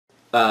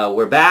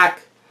we're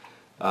back.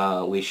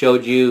 We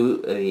showed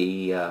you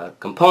the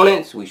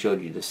components. We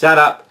showed you the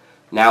setup.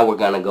 Now we're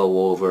going to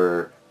go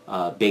over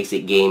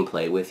basic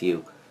gameplay with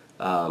you,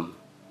 and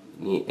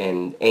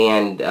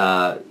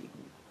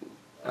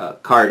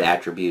card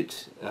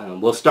attributes.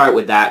 We'll start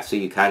with that so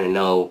you kind of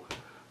know,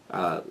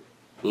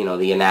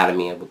 the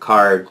anatomy of a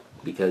card.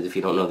 Because if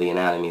you don't know the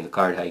anatomy of the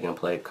card, how are you going to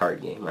play a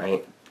card game,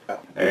 right? All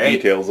right.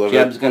 Details of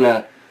Jeb's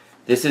gonna.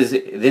 This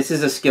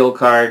is a skill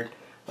card,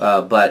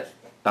 but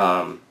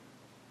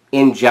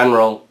in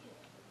general,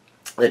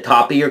 the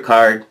top of your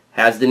card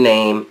has the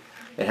name.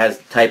 It has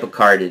the type of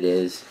card it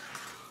is.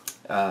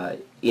 For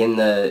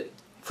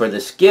the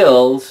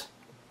skills,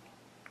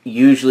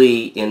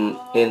 usually in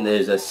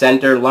there's a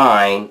center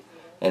line,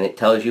 and it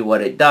tells you what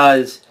it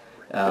does.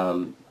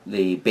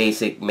 The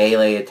basic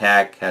melee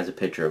attack has a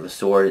picture of a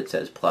sword. It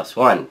says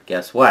 +1.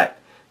 Guess what?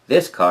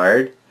 This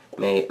card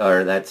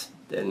that's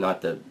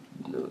not the...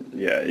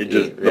 Yeah,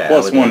 the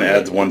 +1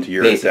 adds 1 to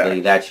your attack.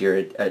 Basically, that's your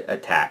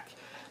attack.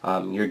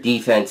 Your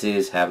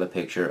defenses have a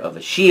picture of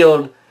a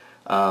shield,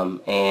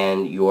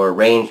 and your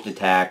ranged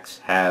attacks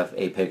have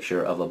a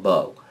picture of a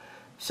bow.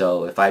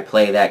 So if I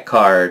play that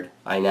card,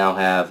 I now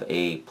have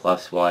a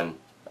 +1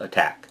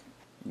 attack.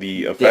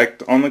 The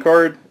effect on the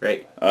card?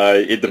 Right.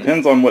 It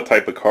depends on what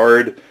type of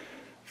card.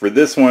 For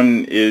this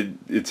one,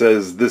 it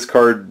says this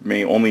card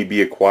may only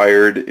be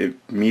acquired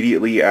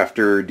immediately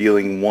after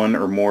dealing 1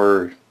 or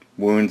more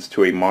wounds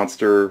to a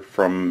monster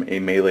from a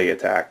melee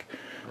attack.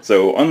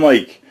 So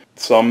unlike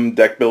some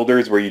deck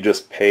builders where you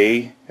just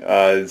pay,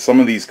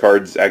 some of these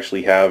cards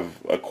actually have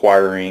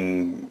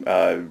acquiring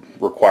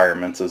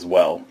requirements as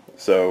well.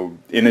 So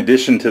in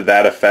addition to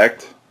that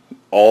effect,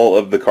 all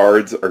of the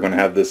cards are going to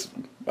have this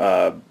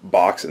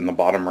box in the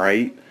bottom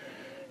right,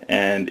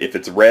 and if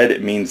it's red,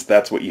 it means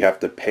that's what you have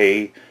to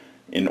pay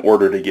in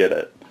order to get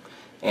it.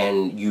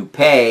 And you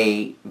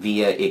pay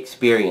via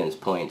experience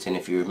points, and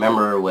if you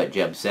remember what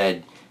Jeb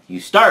said, you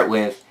start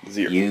with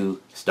 0.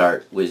 You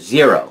start with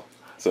 0.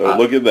 So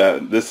look at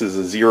that. This is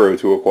a 0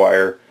 to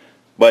acquire,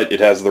 but it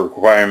has the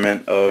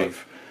requirement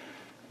of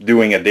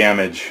doing a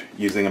damage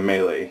using a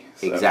melee.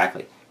 So.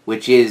 Exactly,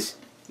 which is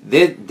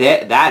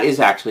that is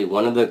actually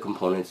one of the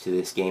components to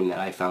this game that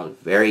I found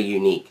very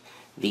unique.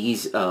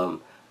 These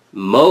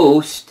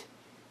most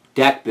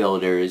deck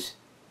builders,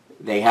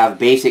 they have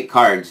basic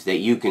cards that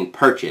you can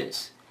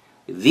purchase.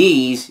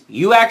 These,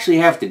 you actually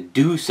have to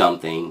do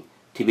something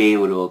to be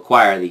able to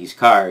acquire these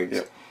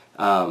cards.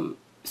 Yep.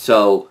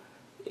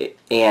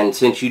 And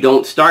since you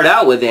don't start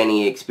out with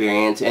any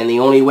experience, and the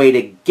only way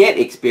to get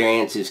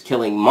experience is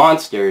killing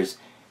monsters,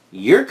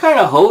 you're kind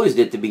of hosed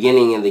at the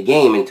beginning of the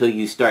game until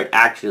you start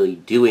actually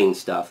doing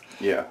stuff.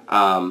 Yeah.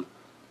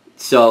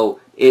 So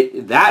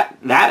that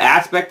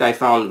aspect I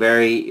found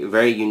very,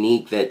 very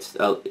unique. That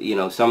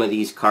some of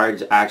these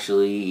cards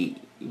actually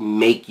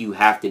make you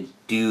have to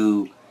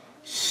do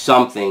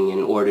something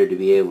in order to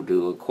be able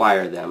to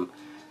acquire them.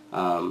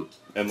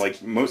 And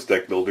like most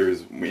deck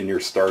builders, in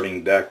your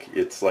starting deck,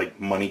 it's like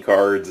money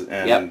cards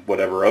and Yep.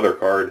 whatever other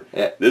card.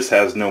 Yep. This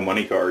has no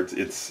money cards.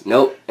 It's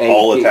Nope.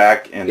 all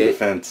attack and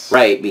defense.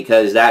 Right,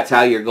 because that's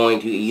how you're going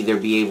to either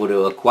be able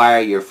to acquire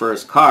your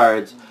first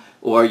cards,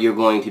 or you're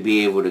going to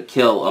be able to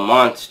kill a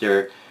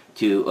monster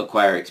to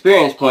acquire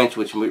experience points,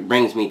 which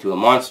brings me to a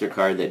monster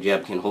card that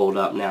Jeb can hold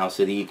up now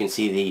so that you can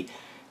see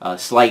the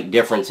slight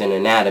difference in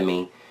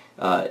anatomy.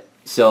 Of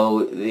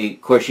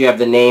course, you have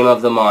the name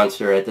of the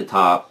monster at the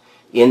top.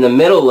 In the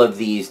middle of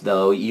these,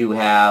 though, you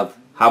have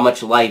how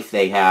much life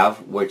they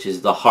have, which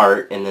is the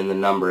heart, and then the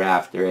number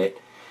after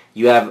it.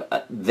 You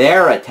have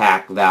their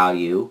attack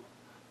value,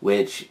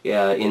 which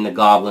in the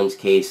Goblin's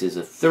case is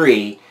a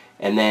 3,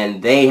 and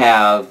then they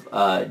have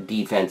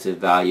defensive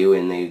value.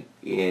 In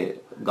the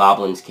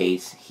Goblin's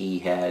case, he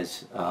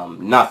has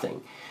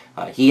nothing.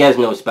 He has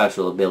no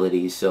special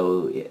abilities,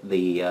 so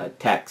the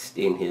text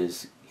in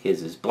his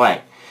is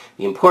blank.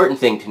 The important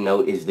thing to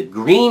note is the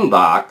green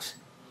box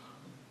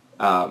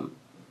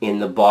in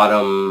the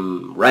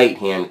bottom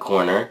right-hand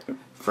corner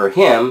for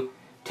him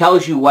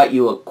tells you what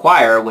you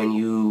acquire when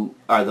you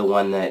are the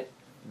one that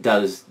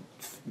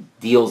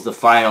deals the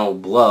final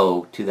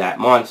blow to that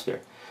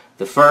monster.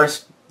 The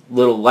first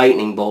little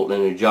lightning bolt in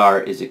a jar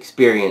is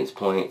experience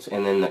points,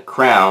 and then the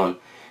crown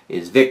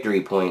is victory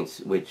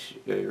points, which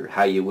are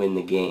how you win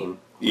the game.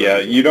 Yeah,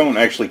 you don't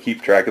actually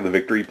keep track of the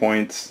victory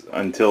points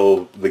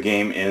until the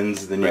game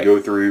ends. Then you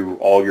go through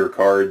all your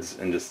cards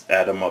and just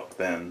add them up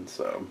then.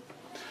 So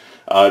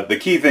the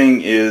key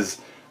thing is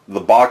the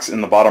box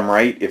in the bottom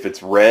right. If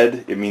it's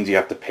red, it means you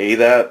have to pay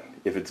that.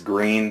 If it's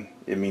green,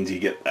 it means you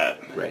get that.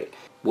 Right.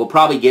 We'll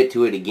probably get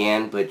to it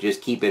again, but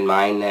just keep in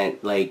mind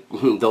that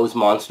those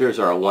monsters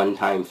are a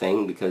one-time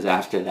thing, because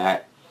after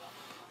that,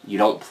 you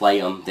don't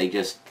play them. They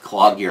just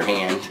clog your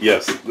hand.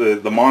 Yes,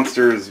 the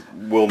monsters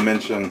will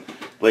mention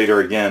later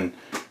again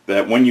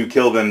that when you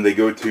kill them, they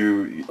go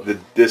to the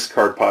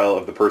discard pile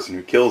of the person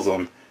who kills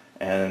them,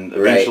 and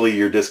eventually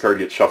your discard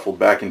gets shuffled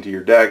back into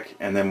your deck,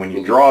 and then when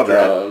you draw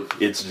that,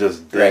 it's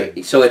just dead.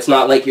 Right. So it's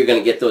not like you're going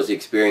to get those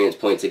experience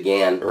points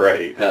again.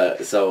 Right.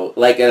 So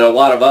like in a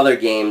lot of other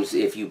games,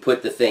 if you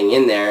put the thing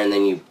in there and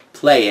then you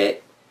play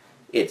it,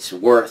 it's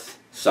worth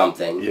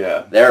something.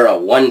 Yeah. They're a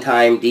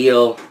one-time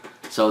deal,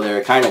 so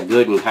they're kind of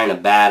good and kind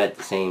of bad at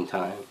the same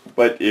time.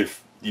 But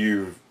if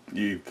you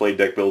play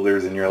deck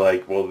builders and you're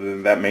like, well,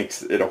 then that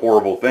makes it a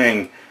horrible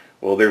thing.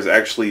 Well, there's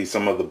actually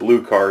some of the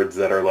blue cards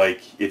that are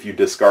like, if you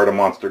discard a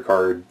monster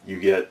card, you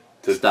get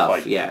to Stuff,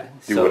 like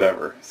do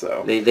whatever.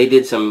 So they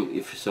did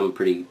some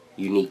pretty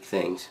unique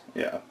things.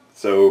 Yeah.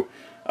 So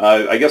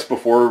I guess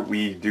before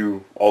we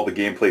do all the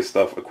gameplay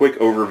stuff, a quick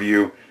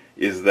overview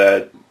is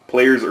that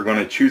players are going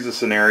to choose a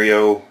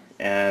scenario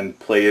and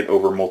play it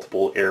over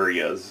multiple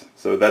areas.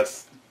 So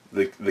that's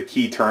the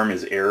key term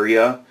is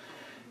area.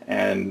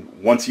 And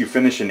once you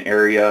finish an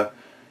area,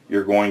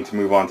 you're going to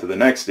move on to the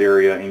next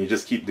area, and you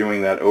just keep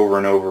doing that over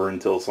and over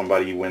until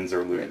somebody wins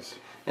or loses.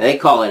 And they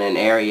call it an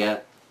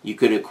area. You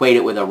could equate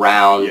it with a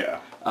round.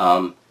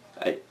 Yeah.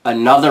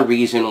 Another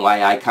reason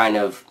why I kind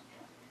of,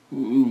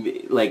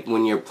 like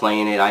when you're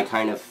playing it, I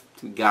kind of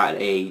got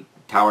a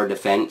tower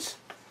defense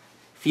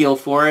feel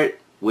for it,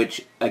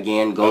 which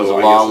again goes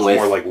along with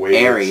more like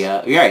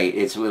area. Right,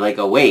 it's like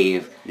a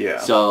wave. Yeah.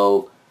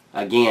 So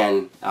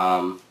again,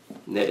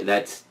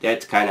 that's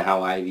kind of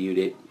how I viewed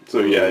it. So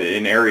yeah,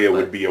 an area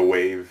would be a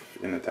wave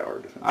in a tower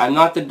defense. I'm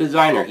not the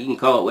designer. He can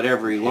call it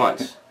whatever he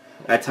wants.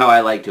 That's how I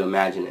like to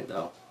imagine it,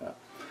 though. Yeah.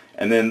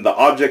 And then the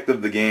object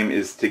of the game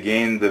is to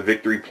gain the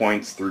victory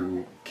points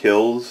through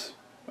kills,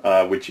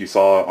 which you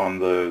saw on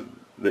the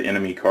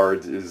enemy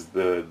cards is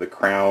the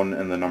crown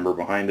and the number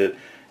behind it.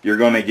 You're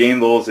going to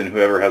gain those, and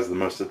whoever has the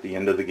most at the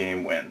end of the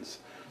game wins.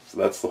 So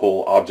that's the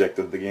whole object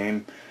of the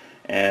game.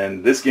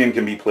 And this game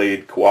can be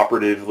played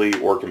cooperatively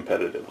or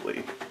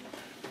competitively.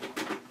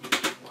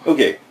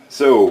 Okay,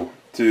 so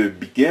to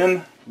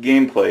begin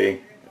gameplay,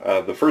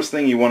 the first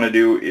thing you want to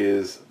do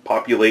is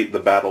populate the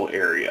battle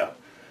area.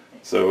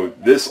 So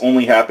this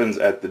only happens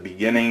at the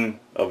beginning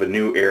of a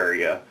new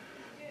area.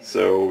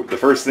 So the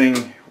first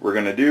thing we're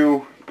going to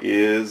do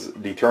is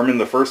determine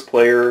the first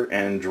player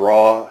and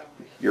draw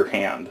your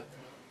hand.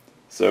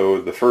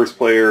 So the first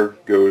player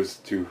goes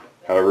to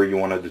however you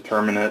want to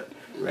determine it.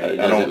 Right,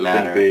 I don't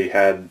think they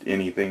had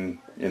anything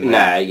in there.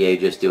 Nah, yeah,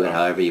 just do it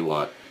however you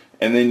want.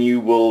 And then you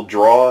will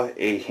draw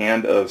a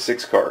hand of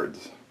 6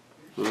 cards.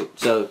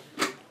 So,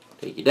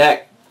 take your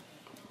deck.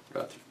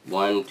 Draw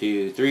 1,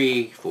 2,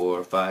 3,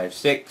 4, 5,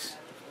 6.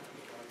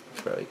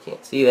 Probably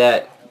can't see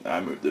that. I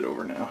moved it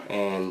over now.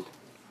 And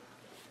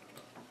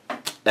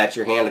that's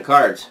your hand of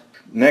cards.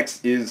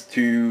 Next is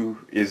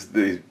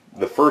the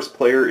first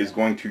player is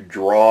going to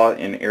draw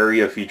an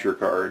area feature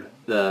card.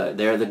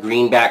 They're the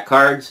greenback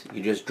cards.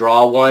 You just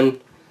draw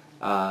one.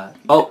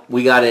 Oh,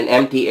 we got an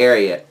empty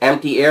area.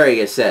 Empty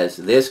area says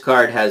this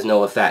card has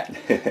no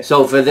effect.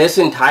 So for this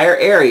entire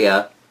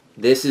area,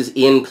 this is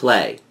in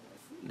play.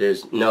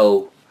 There's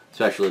no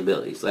special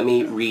abilities. Let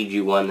me read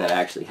you one that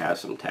actually has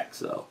some text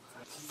though.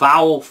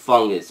 Foul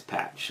fungus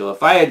patch. So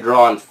if I had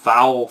drawn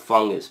foul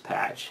fungus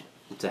patch,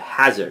 it's a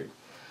hazard.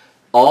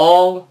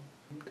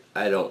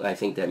 I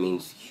think that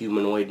means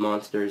humanoid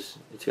monsters.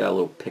 It's got a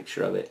little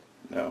picture of it.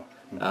 No.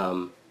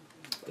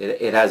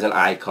 It has an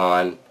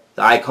icon.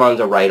 The icons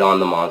are right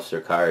on the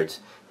monster cards.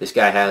 This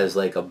guy has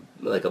like a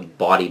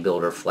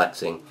bodybuilder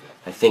flexing.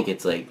 I think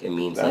it's like, it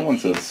means that like... That one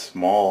says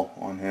small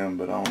on him,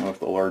 but I don't know if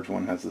the large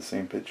one has the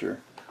same picture.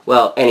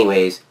 Well,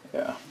 anyways.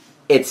 Yeah.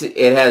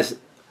 It has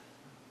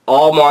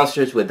all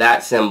monsters with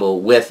that symbol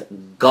with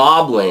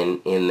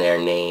goblin in their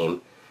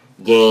name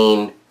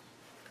gain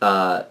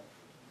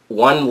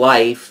 1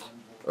 life,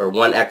 or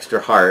 1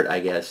 extra heart, I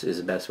guess is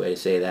the best way to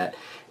say that,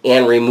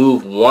 and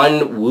remove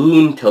 1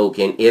 wound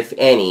token, if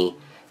any,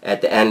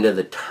 at the end of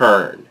the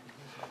turn.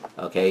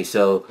 Okay,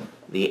 so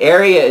the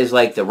area is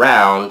like the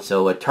round,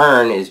 so a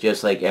turn is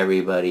just like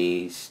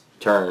everybody's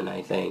turn,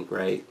 I think,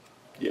 right?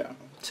 Yeah.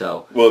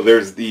 So. Well,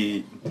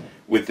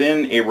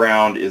 within a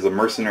round is a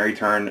mercenary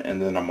turn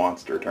and then a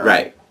monster turn.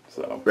 Right.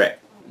 So. Right.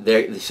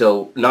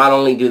 So not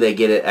only do they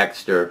get an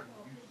extra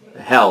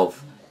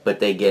health, but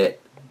they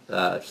get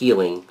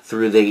healing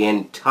through the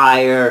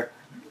entire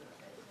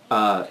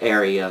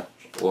area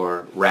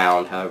or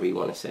round, however you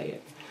want to say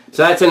it.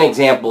 So that's an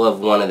example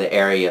of one of the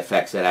area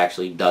effects that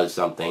actually does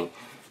something.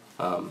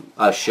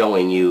 Us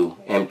showing you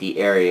empty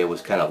area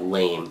was kind of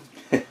lame.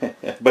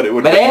 But it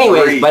would. But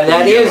anyways,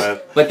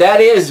 that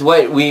is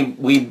what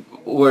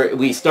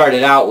we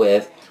started out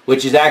with,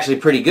 which is actually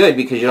pretty good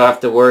because you don't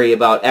have to worry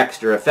about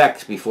extra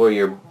effects before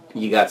you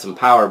got some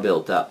power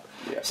built up.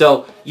 Yeah.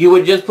 So you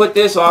would just put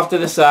this off to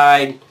the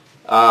side,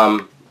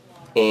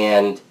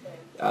 and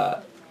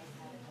that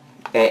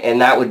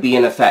would be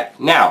in effect.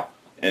 Now,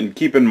 and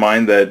keep in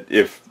mind that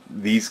if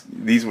these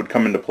would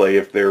come into play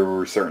if there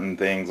were certain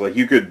things, like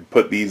you could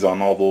put these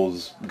on all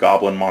those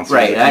goblin monsters.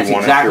 Right, that's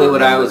exactly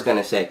what I was going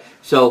to say.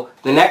 So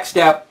the next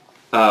step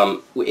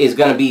is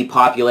going to be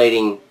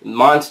populating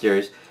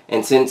monsters,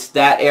 And since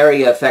that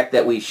area effect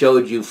that we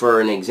showed you for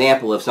an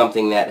example of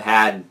something that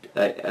had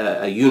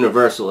a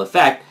universal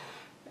effect,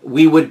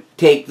 we would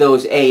take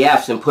those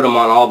AFs and put them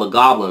on all the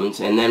goblins,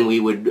 and then we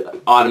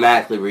would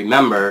automatically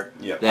remember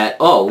that,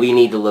 oh, we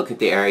need to look at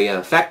the area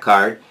effect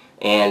card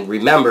and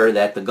remember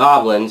that the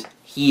goblins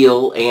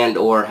heal and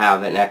or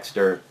have an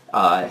extra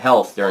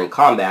health during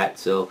combat,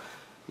 so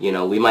you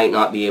know we might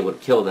not be able to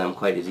kill them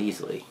quite as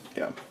easily.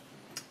 Yeah.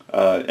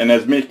 And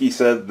as Mickey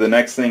said, the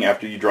next thing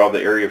after you draw the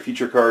area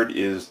feature card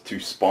is to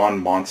spawn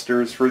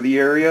monsters for the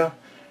area.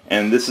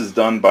 And this is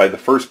done by the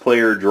first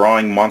player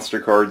drawing monster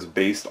cards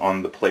based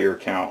on the player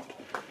count.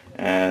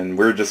 And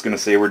we're just going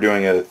to say we're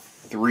doing a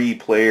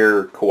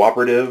 3-player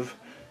cooperative.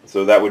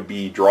 So that would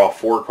be draw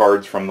 4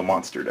 cards from the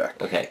monster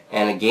deck. Okay,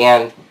 and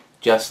again,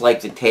 just like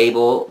the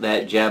table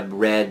that Jeb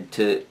read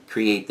to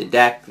create the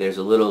deck, there's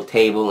a little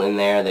table in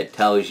there that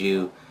tells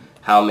you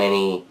how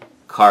many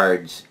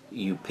cards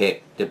you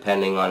pick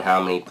depending on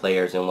how many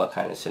players and what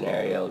kind of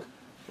scenario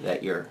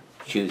that you're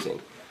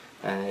choosing.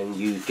 And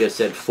you just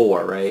said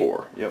 4, right?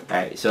 4, yep.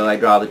 Alright, so I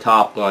draw the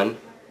top one,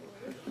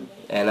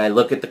 and I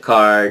look at the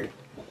card,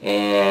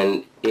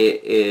 and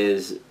it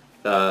is,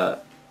 I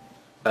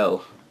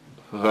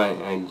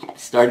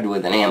started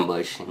with an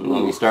ambush. You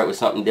want me to start with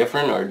something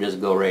different, or just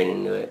go right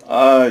into it?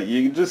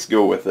 You can just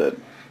go with it.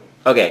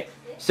 Okay,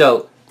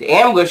 so the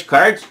ambush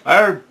cards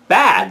are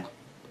bad.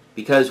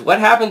 Because what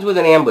happens with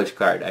an ambush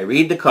card? I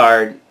read the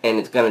card, and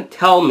it's going to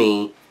tell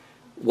me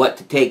what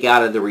to take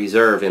out of the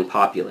reserve and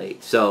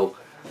populate. So,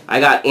 I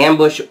got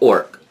Ambush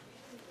Orc.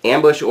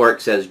 Ambush Orc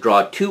says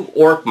draw 2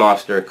 Orc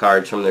monster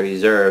cards from the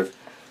reserve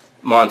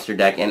monster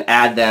deck and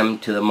add them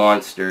to the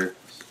monster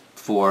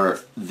for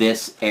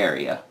this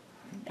area.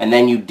 And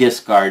then you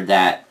discard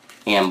that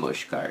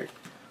ambush card.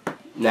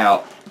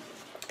 Now,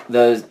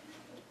 the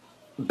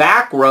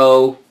back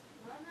row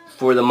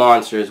for the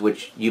monsters,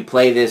 which you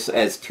play this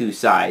as 2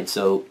 sides.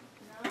 So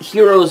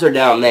heroes are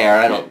down there.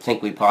 I don't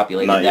think we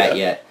populated that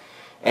yet.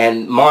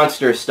 And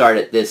monsters start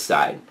at this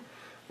side.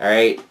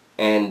 Alright?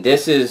 And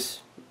this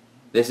is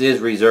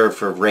reserved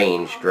for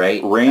ranged,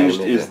 right? Ranged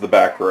is the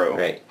back row.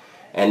 Right.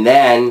 And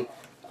then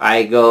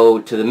I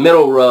go to the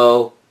middle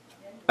row,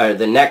 or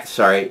the next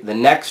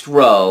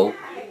row,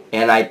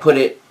 and I put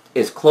it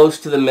as close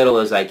to the middle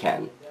as I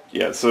can.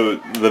 Yeah, so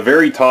the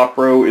very top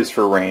row is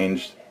for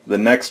ranged. The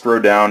next row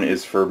down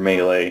is for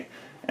melee,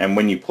 and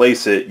when you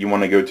place it, you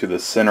want to go to the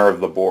center of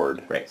the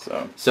board. Right.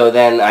 So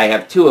then I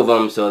have 2 of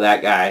them, so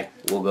that guy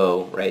will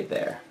go right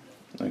there.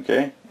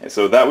 Okay.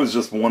 So that was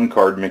just 1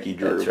 card Mickey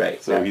drew. That's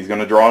right. So he's going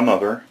to draw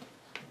another.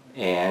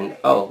 And,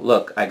 oh,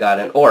 look, I got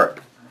an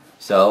orc.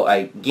 So I,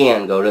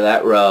 again, go to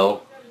that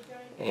row,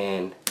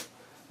 and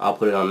I'll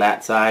put it on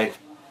that side.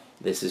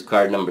 This is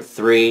card number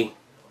 3.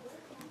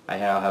 I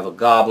now have a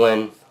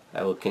goblin.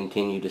 I will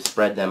continue to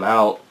spread them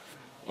out.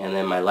 And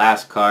then my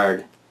last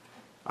card,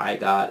 I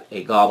got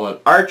a Goblin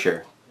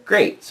Archer.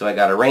 Great, so I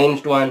got a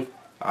ranged one.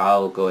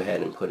 I'll go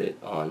ahead and put it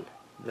on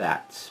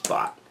that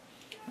spot.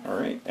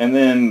 Alright, and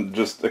then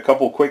just a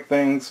couple quick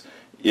things.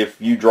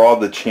 If you draw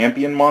the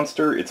champion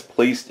monster, it's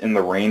placed in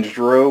the ranged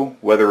row,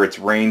 whether it's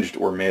ranged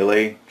or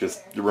melee.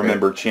 Just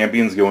remember,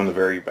 champions go in the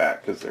very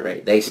back. Cause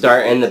they're They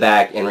start in the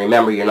back, and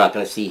remember, you're not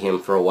going to see him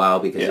for a while,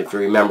 because if you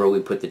remember,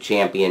 we put the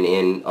champion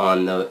in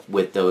on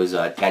with those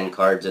 10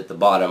 cards at the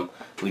bottom.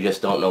 We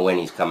just don't know when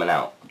he's coming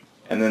out.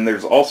 And then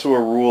there's also a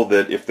rule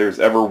that if there's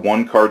ever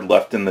 1 card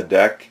left in the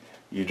deck,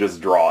 you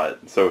just draw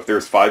it. So if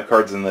there's 5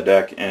 cards in the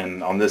deck,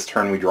 and on this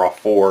turn we draw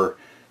 4,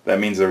 that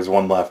means there's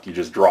 1 left, you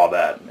just draw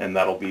that, and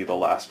that'll be the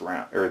last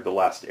round, or the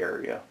last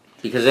area.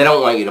 Because they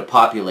don't want you to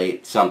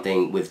populate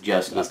something with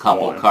just a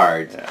couple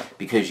cards,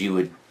 because you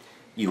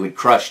would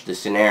crush the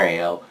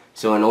scenario.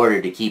 So in order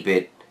to keep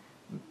it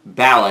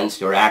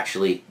balanced, or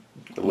actually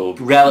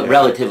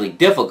relatively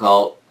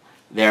difficult,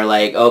 they're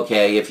like,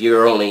 okay, if you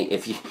only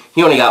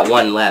got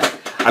 1 left.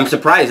 I'm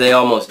surprised they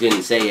almost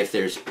didn't say if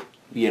there's,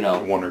 you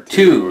know, 1 or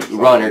 2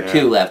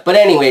 2 left. But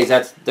anyways,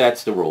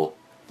 that's the rule.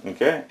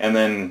 Okay, and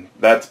then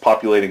that's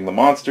populating the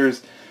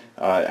monsters.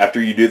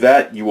 After you do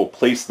that, you will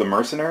place the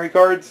mercenary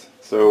cards.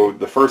 So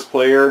the first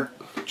player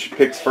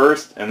picks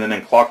first, and then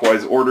in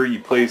clockwise order you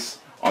place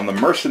on the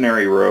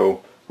mercenary row,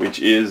 which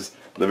is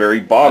the very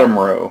bottom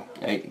row.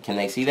 Can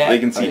they see that? They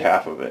can see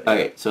half of it.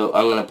 Okay, so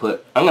I'm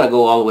gonna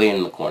go all the way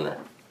in the corner.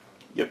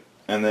 Yep,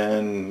 and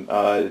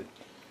then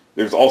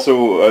there's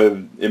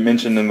also it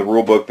mentioned in the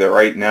rule book that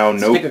right now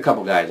Let's pick a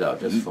couple guys out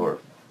just for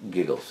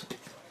giggles,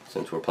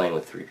 since we're playing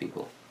with 3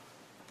 people.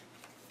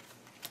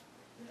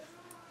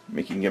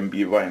 Making him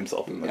be by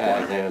himself in the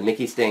corner.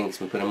 Mickey stinks.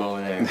 We put him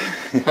over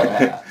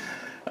there.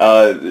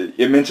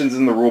 It mentions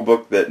in the rule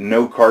book that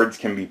no cards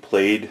can be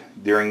played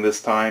during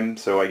this time.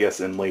 So I guess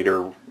in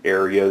later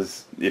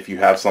areas, if you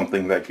have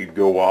something that could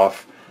go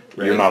off,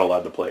 you're not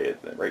allowed to play it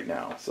right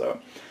now. So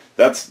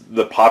that's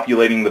the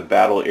populating the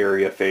battle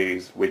area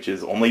phase, which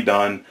is only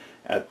done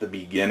at the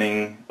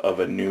beginning of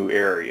a new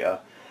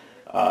area.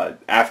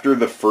 After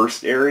the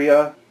first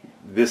area,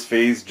 this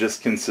phase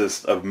just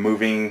consists of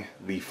moving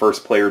the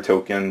first player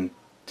token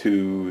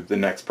to the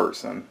next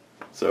person.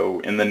 So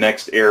in the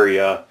next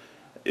area,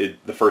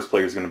 the first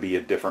player is going to be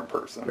a different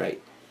person.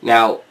 Right.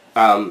 Now,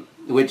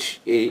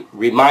 which it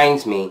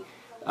reminds me,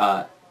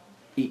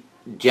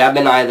 Jeb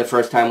and I, the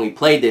first time we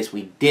played this,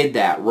 we did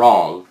that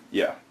wrong.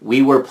 Yeah.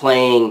 We were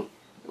playing,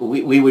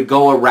 we would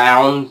go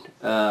around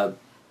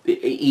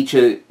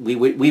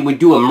we would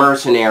do a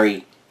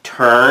mercenary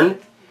turn,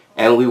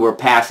 and we were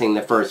passing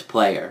the first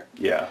player.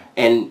 Yeah.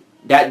 And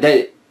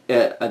the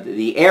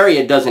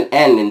area doesn't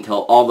end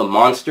until all the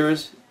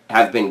monsters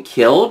have been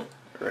killed.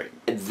 Right.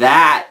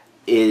 That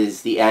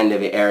is the end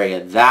of the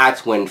area.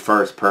 That's when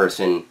first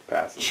person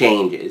Passes.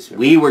 changes.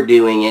 We were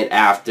doing it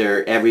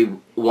after every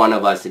one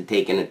of us had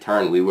taken a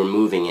turn. We were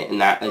moving it,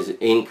 and that is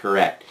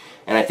incorrect.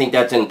 And I think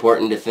that's an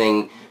important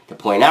thing to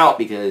point out,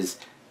 because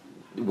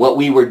what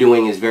we were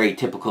doing is very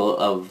typical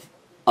of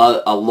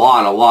a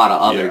lot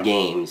of other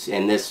games.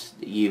 And this,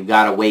 you've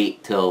got to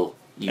wait till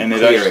you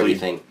clear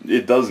everything.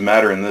 It does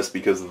matter in this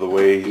because of the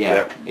way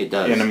that it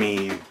does.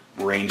 enemy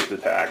ranged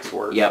attacks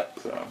work. Yep.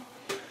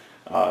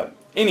 So,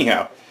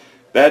 anyhow,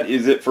 that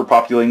is it for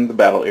populating the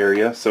battle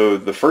area. So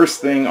the first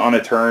thing on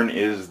a turn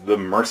is the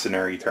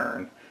mercenary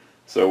turn.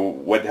 So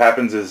what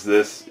happens is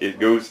this,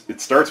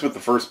 it starts with the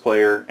first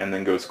player and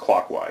then goes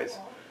clockwise.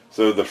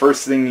 So the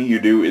first thing you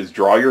do is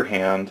draw your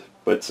hand,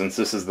 but since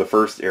this is the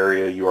first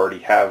area, you already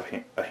have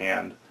a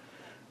hand.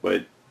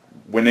 But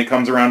when it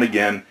comes around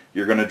again,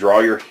 you're going to draw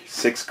your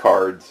 6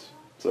 cards.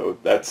 So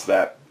that's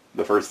that.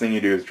 The first thing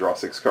you do is draw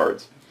 6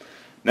 cards.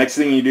 Next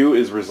thing you do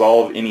is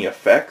resolve any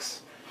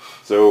effects.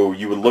 So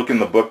you would look in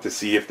the book to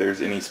see if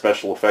there's any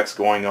special effects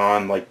going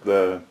on, like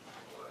the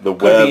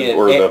web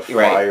or the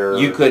fire.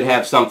 Right. You could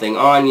have something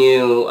on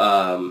you.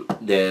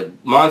 The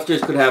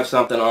monsters could have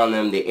something on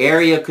them. The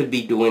area could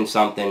be doing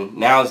something.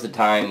 Now's the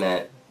time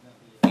that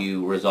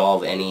you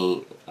resolve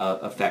any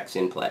effects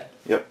in play.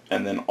 Yep.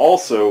 And then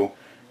also,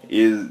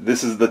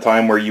 this is the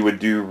time where you would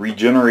do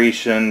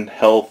regeneration,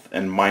 health,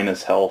 and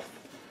minus health.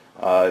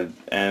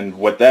 And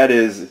what that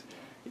is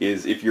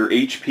if your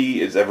HP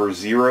is ever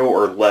 0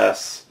 or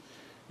less,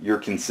 you're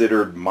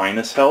considered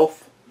minus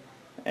health.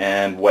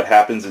 And what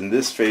happens in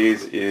this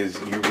phase is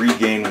you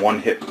regain 1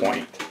 hit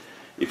point.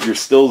 If you're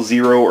still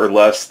 0 or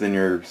less, then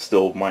you're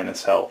still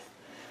minus health.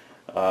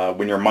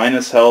 When you're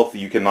minus health,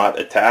 you cannot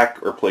attack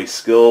or play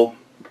skill,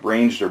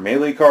 ranged, or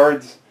melee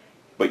cards,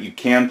 but you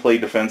can play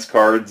defense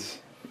cards,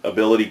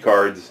 ability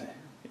cards,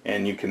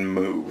 and you can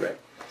move. Right.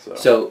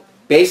 So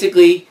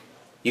basically,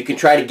 you can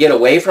try to get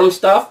away from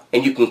stuff,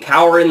 and you can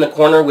cower in the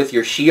corner with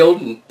your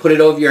shield and put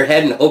it over your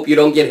head and hope you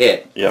don't get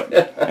hit.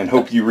 Yep, and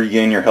hope you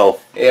regain your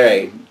health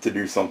to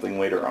do something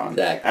later on.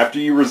 Exactly. After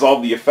you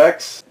resolve the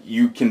effects,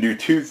 you can do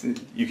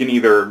you can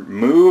either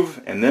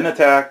move and then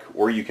attack,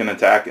 or you can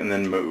attack and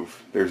then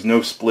move. There's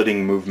no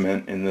splitting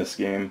movement in this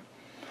game.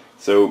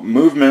 So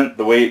movement,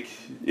 the way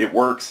it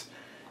works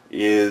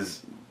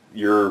is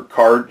your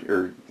card,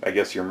 or I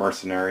guess your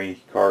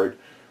mercenary card,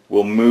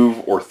 will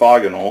move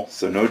orthogonal,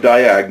 so no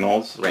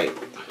diagonals. Right.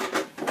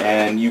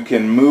 And you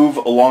can move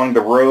along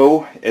the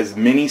row as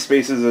many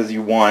spaces as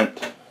you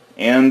want,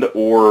 and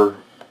or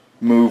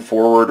move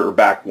forward or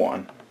back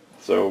 1.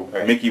 So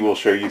Mickey will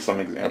show you some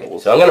examples.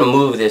 Okay. So I'm going to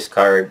move this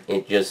card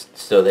just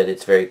so that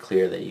it's very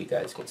clear that you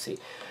guys can see.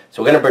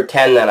 So we're going to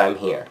pretend that I'm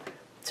here.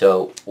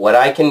 So what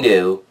I can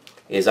do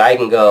is I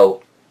can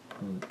go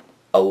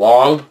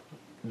along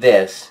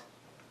this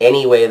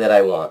any way that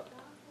I want,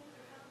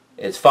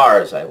 as far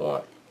as I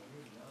want.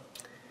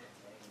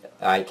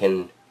 I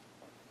can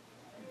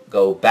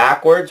go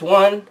backwards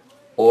 1,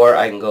 or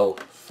I can go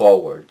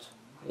forwards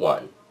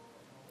 1.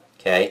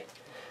 Okay?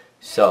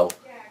 So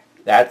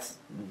that's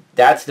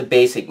the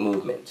basic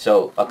movement.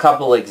 So a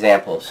couple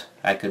examples.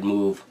 I could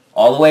move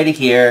all the way to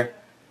here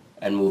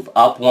and move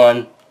up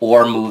 1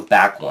 or move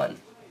back 1.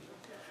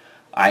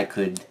 I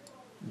could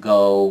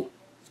go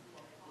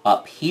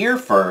up here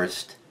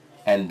first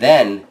and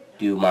then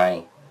do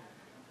my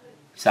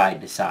side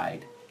to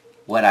side.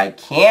 What I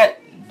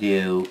can't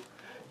do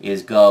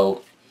is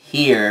go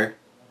here,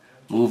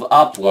 move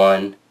up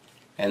 1,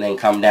 and then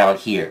come down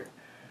here.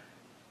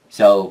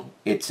 So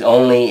it's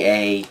only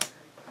a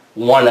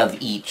one of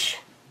each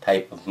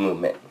type of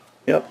movement.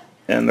 Yep.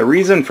 And the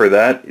reason for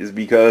that is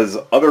because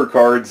other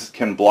cards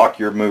can block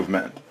your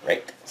movement.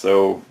 Right.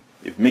 So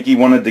if Mickey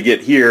wanted to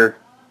get here,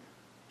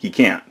 he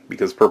can't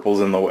because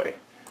purple's in the way.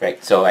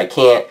 Right. So I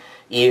can't,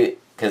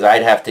 because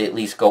I'd have to at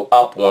least go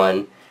up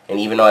 1, and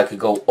even though I could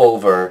go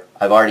over,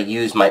 I've already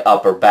used my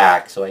upper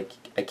back, so I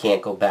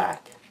can't go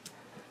back.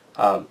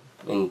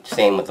 And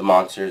same with the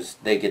monsters.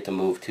 They get to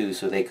move too,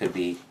 so they could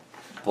be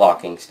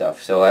blocking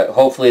stuff. So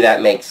hopefully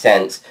that makes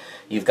sense.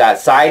 You've got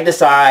side to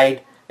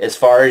side as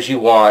far as you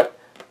want,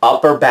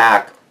 up or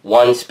back,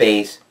 1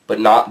 space, but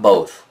not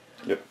both.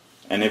 Yep.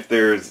 And if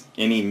there's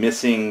any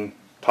missing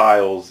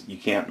tiles, you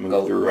can't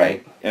move through.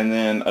 Right. And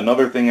then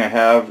another thing I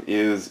have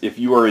is if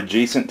you are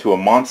adjacent to a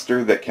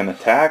monster that can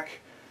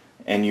attack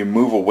and you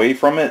move away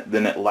from it,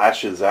 then it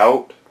lashes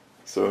out.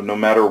 So no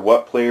matter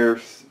what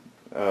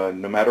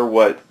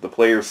the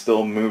player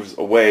still moves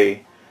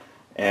away,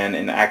 and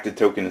an active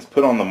token is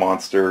put on the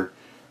monster,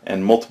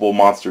 and multiple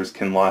monsters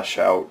can lash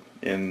out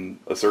in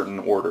a certain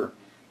order.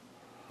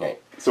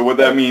 So what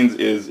that means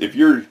is if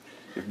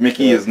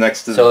Mickey is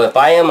next to... So if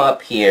I am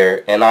up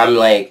here and I'm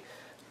like,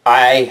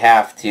 I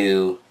have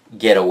to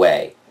get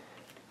away.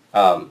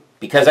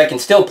 Because I can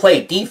still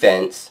play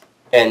defense,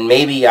 and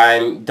maybe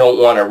I don't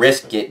want to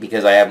risk it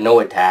because I have no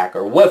attack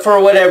or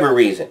for whatever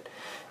reason.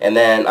 And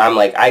then I'm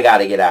like, I got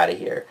to get out of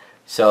here.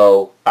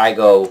 So I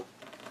go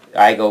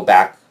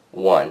back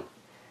 1.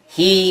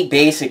 He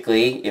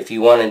basically, if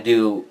you want to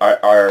do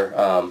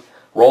our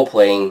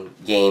role-playing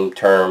game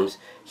terms,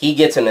 he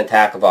gets an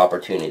attack of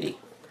opportunity.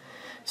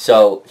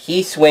 So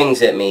he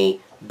swings at me,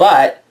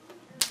 but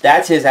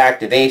that's his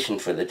activation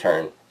for the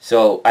turn.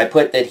 So I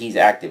put that he's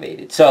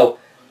activated. So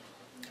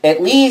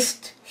at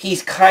least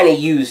he's kind of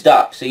used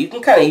up. So you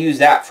can kind of use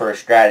that for a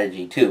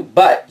strategy too.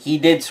 But he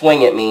did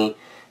swing at me,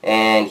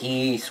 and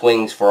he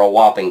swings for a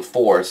whopping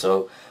 4.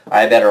 So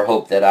I better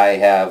hope that I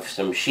have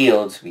some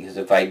shields, because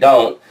if I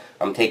don't,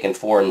 I'm taking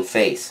 4 in the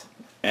face.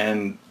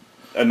 And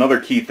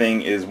another key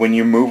thing is when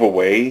you move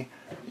away,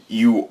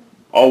 you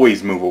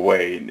always move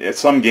away. In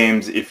some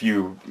games, if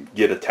you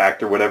get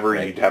attacked or whatever,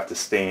 right, you'd have to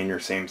stay in your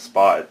same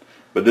spot.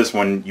 But this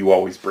one, you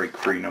always break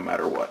free no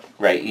matter what.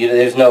 Right.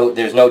 There's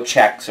no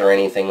checks or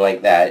anything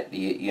like that.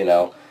 You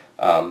know.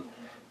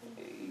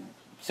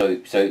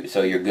 So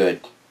you're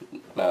good.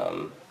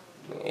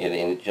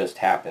 It just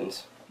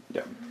happens.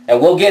 Yeah. And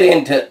we'll get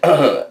into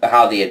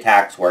how the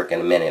attacks work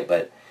in a minute,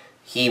 but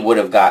he would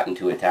have gotten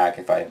to attack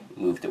if I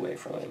moved away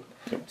from him.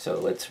 Yep. So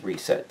let's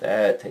reset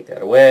that. Take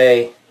that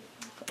away.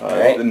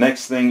 Right. The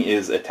next thing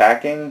is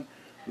attacking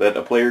that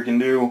a player can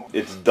do.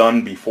 It's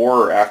done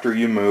before or after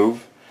you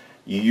move.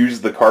 You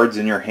use the cards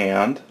in your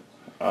hand.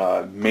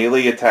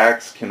 Melee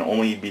attacks can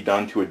only be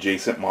done to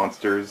adjacent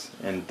monsters,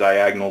 and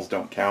diagonals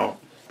don't count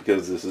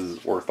because this is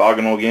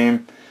orthogonal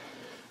game.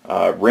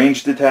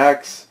 Ranged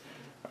attacks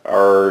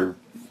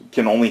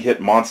can only hit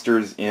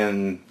monsters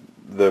within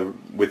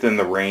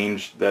the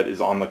range that is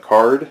on the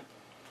card.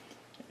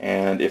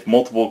 And if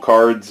multiple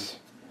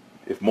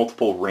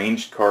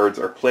ranged cards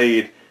are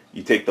played,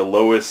 you take the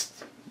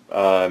lowest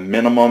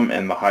minimum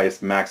and the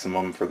highest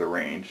maximum for the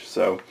range.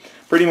 So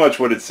pretty much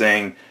what it's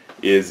saying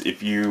is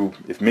if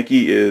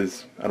Mickey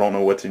is, I don't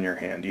know what's in your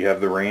hand. Do you have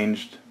the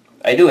ranged?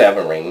 I do have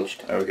a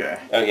ranged. Okay.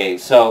 Okay,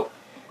 so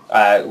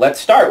let's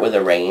start with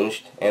a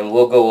ranged, and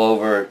we'll go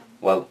over,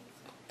 well,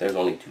 there's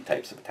only 2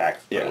 types of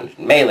attacks, ranged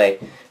and melee,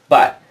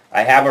 but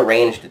I have a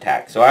ranged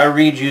attack. So I'll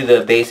read you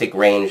the basic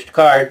ranged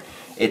card.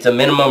 It's a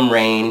minimum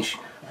range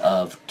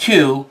of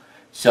 2,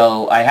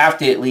 so I have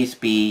to at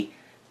least be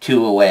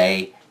 2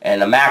 away,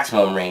 and a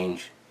maximum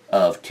range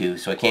of 2,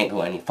 so I can't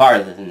go any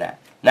farther than that.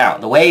 Now,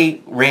 the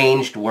way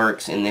ranged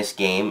works in this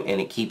game,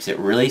 and it keeps it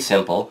really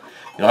simple,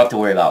 you don't have to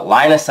worry about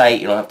line of sight,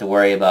 you don't have to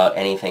worry about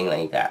anything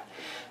like that.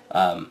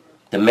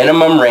 The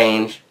minimum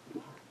range,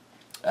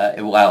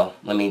 well,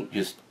 let me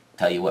just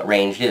tell you what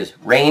ranged is.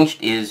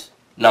 Ranged is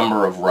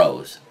number of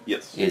rows.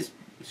 Yes. Is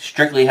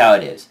strictly how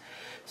it is.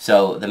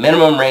 So the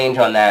minimum range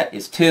on that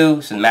is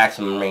 2, so the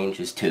maximum range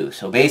is 2.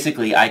 So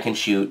basically I can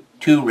shoot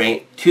 2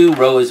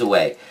 rows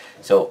away.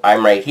 So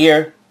I'm right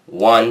here,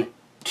 1,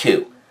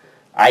 2.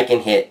 I can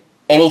hit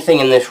anything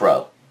in this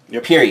row,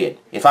 period.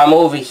 If I'm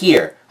over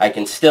here, I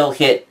can still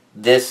hit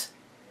this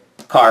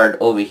card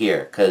over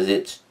here because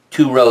it's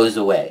 2 rows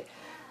away.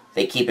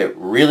 They keep it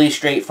really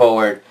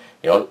straightforward.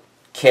 You don't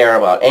care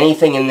about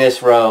anything in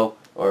this row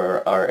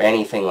or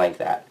anything like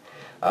that.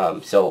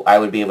 So I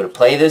would be able to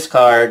play this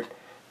card.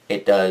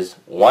 It does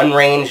 1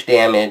 range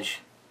damage.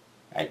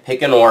 I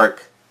pick an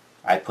orc.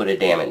 I put a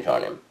damage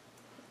on him.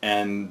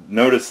 And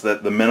notice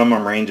that the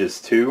minimum range is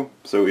 2.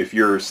 So if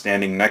you're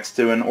standing next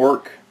to an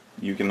orc,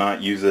 you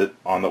cannot use it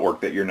on the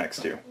orc that you're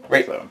next to.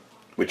 Right. So,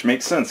 which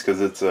makes sense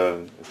because it's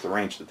a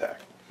ranged attack.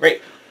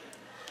 Right.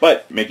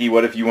 But, Mickey,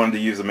 what if you wanted to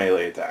use a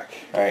melee attack?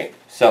 Alright,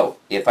 so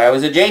if I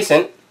was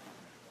adjacent,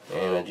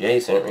 and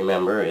adjacent,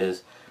 remember,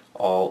 is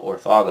all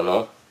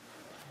orthogonal,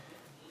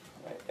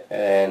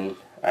 and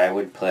I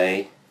would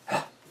play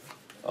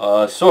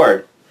a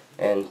sword,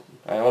 and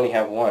I only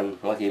have 1,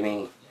 lucky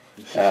me.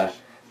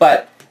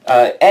 But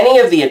any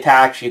of the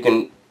attacks you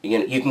can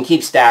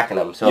keep stacking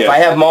them. So if I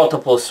have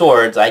multiple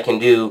swords, I can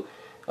do,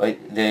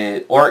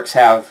 the orcs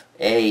have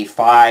a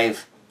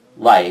 5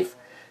 life.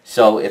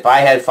 So if I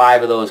had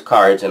 5 of those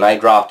cards and I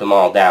dropped them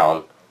all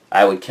down,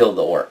 I would kill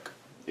the orc.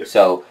 Yep.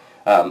 So,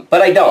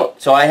 but I don't.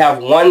 So I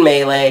have 1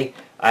 melee.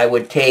 I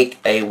would take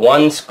a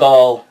 1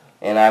 skull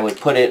and I would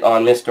put it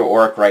on Mr.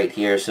 Orc right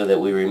here so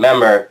that we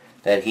remember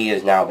that he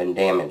has now been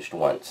damaged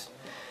once.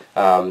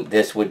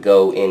 This would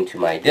go into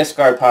my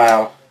discard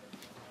pile.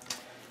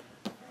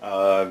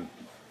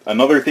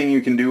 Another thing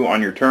you can do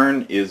on your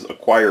turn is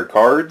acquire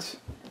cards.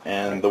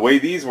 And the way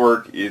these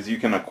work is you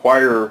can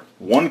acquire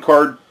 1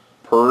 card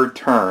per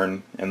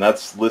turn, and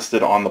that's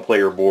listed on the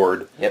player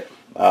board. Yep.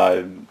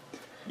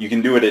 You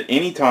can do it at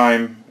any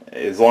time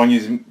as long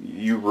as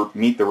you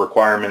meet the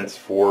requirements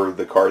for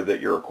the card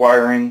that you're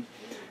acquiring.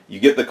 You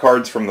get the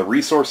cards from the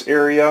resource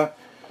area.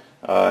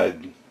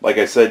 Like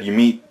I said, you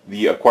meet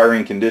the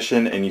acquiring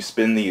condition and you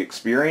spin the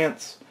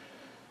experience.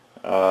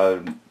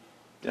 I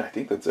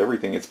think that's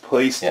everything. It's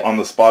placed on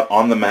the spot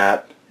on the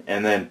mat,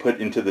 and then put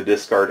into the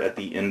discard at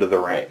the end of the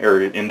round,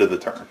 or end of the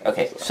turn.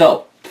 Okay,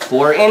 so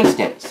for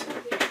instance,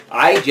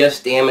 I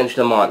just damaged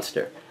a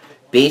monster.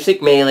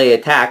 Basic melee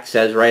attack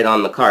says right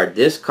on the card,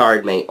 this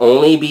card may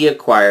only be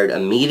acquired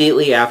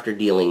immediately after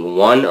dealing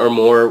 1 or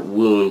more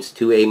wounds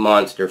to a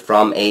monster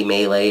from a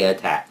melee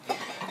attack.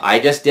 I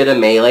just did a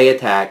melee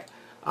attack.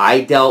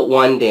 I dealt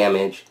 1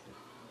 damage.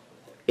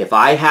 If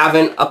I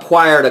haven't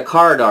acquired a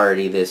card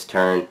already this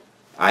turn,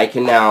 I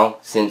can now,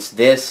 since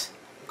this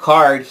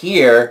card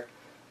here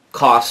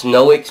costs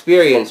no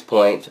experience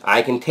points,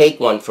 I can take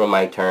one from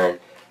my turn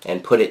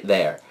and put it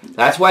there.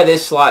 That's why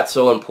this slot's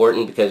so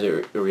important, because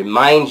it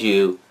reminds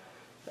you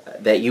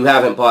that you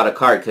haven't bought a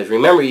card. Because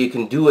remember, you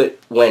can do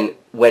it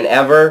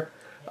whenever.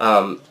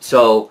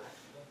 So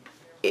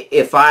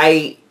if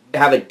I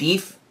have a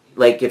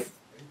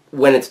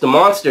when it's the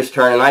monster's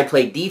turn and I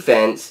play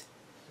defense,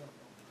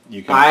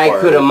 I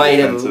might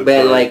have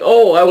been like,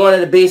 oh, I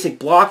wanted a basic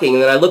blocking,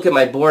 and then I look at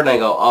my board and I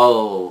go,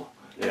 oh,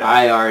 yeah,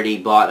 I already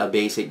bought a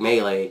basic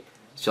melee,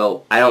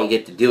 so I don't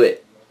get to do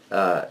it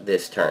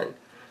this turn.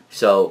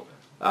 So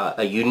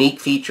a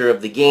unique feature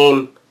of the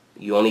game,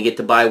 you only get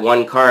to buy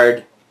 1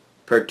 card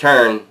per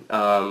turn.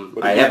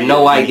 I have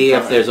no idea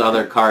if there's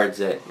other cards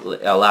that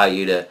allow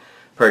you to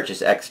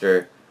purchase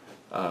extra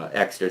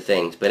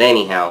things, but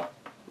anyhow,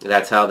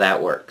 that's how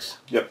that works.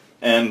 Yep.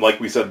 And like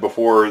we said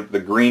before, the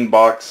green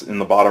box in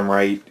the bottom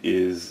right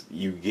is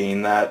you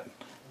gain that,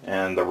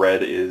 and the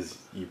red is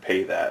you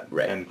pay that.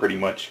 Right. And pretty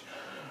much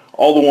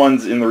all the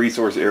ones in the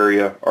resource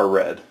area are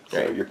red.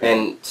 So right. You're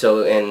paying.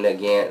 And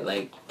again,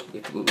 like,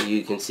 if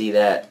you can see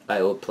that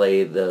I will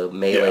play the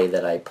melee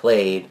that I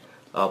played.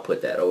 I'll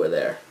put that over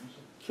there.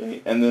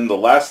 Okay. And then the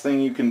last thing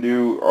you can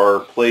do are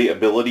play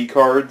ability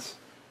cards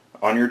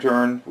on your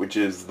turn, which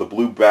is the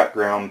blue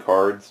background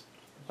cards.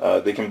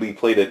 They can be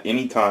played at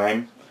any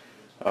time.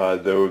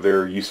 Though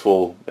they're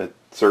useful at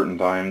certain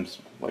times,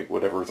 like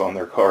whatever's on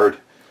their card.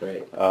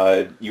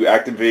 Right. You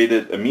activate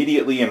it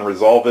immediately and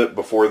resolve it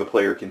before the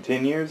player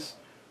continues.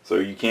 So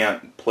you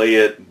can't play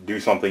it, do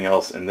something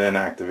else, and then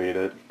activate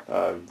it,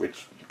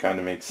 which kind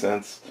of makes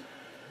sense.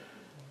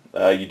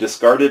 You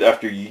discard it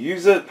after you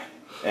use it,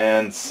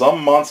 and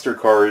some monster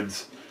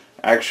cards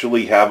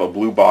actually have a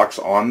blue box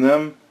on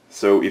them.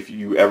 So if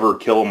you ever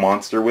kill a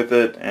monster with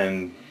it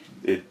and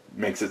it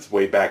makes its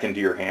way back into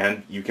your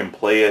hand, you can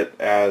play it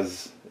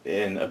as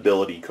an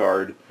ability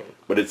card,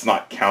 but it's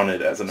not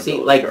counted as an ability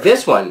card. See, like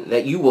this one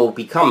that you will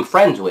become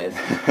friends with,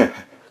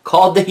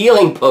 called the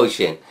Healing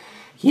Potion.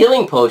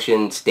 Healing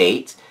Potion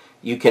states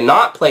you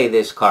cannot play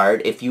this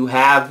card if you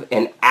have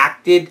an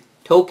acted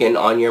token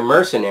on your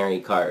Mercenary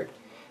card.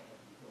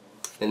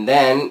 And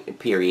then,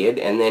 period,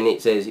 and then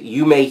it says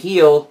you may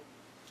heal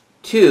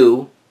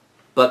 2,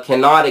 but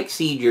cannot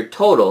exceed your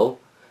total.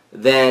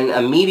 Then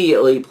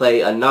immediately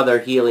play another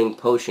Healing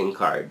Potion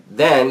card.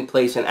 Then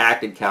place an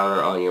acted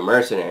counter on your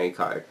Mercenary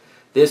card.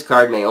 This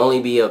card may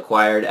only be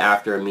acquired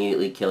after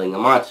immediately killing a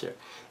monster.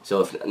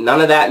 So if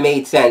none of that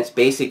made sense,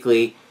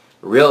 basically,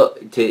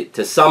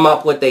 to sum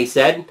up what they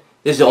said,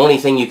 this is the only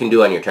thing you can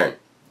do on your turn.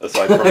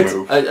 Aside from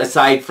move.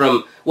 Aside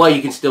from, well,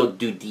 you can still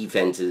do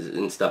defenses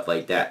and stuff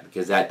like that,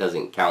 because that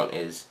doesn't count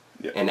as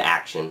an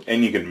action.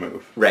 And you can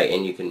move. Right,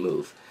 and you can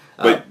move.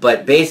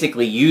 But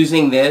basically,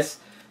 using this,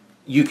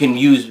 you can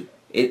use,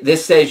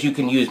 this says you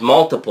can use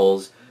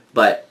multiples,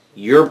 but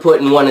you're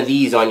putting one of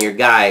these on your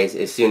guys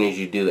as soon as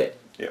you do it.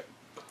 Yep.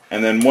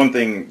 And then one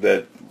thing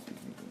that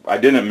I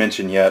didn't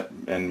mention yet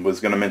and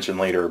was going to mention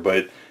later,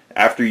 but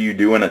after you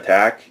do an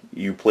attack,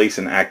 you place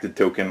an acted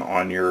token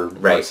on your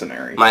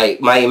Mercenary. My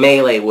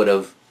melee would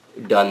have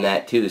done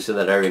that too, so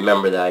that I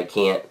remember that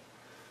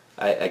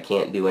I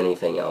can't do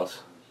anything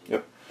else.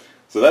 Yep.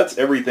 So that's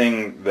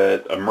everything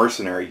that a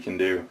Mercenary can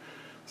do.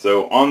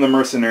 So on the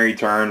Mercenary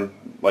turn,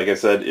 like I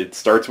said, it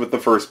starts with the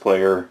first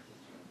player.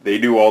 They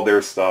do all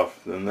their stuff.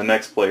 Then the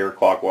next player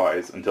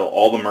clockwise until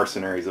all the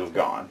Mercenaries have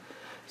gone.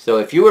 So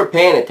if you were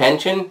paying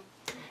attention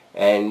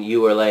and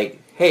you were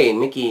like, hey,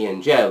 Mickey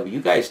and Jeb,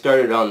 you guys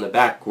started on the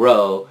back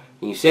row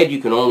and you said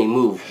you can only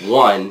move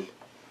 1.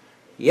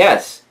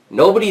 Yes,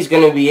 nobody's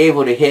going to be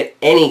able to hit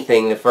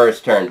anything the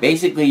first turn.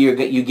 Basically,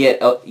 you get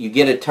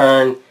a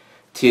turn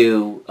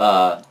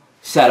to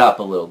set up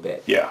a little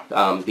bit.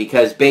 Yeah.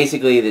 Because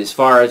basically, as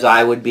far as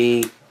I would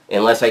be,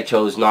 unless I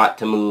chose not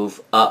to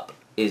move, up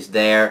is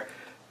there.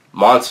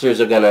 Monsters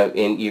are gonna,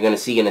 you're gonna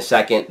see in a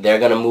second, they're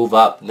gonna move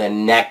up the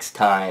next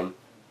time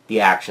the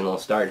action will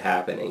start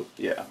happening.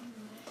 Yeah.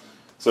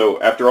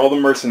 So after all the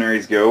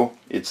Mercenaries go,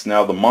 it's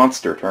now the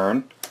monster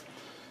turn.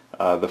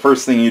 The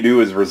first thing you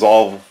do is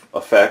resolve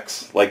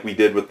effects, like we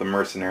did with the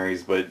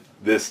Mercenaries, but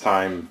this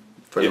time,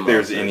 if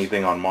there's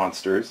anything on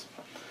monsters.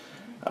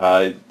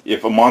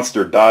 If a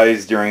monster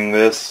dies during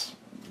this,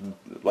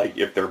 like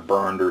if they're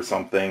burned or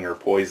something, or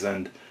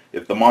poisoned,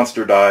 if the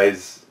monster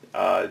dies,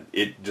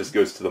 it just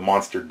goes to the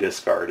monster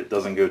discard. It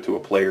doesn't go to a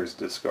player's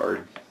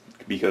discard,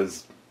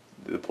 because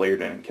the player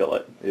didn't kill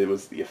it. It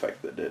was the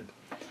effect that did.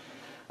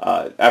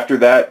 After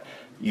that,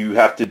 you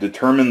have to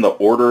determine the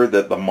order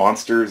that the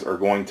monsters are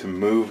going to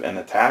move and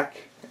attack,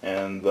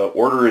 and the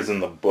order is in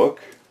the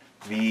book.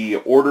 The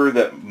order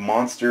that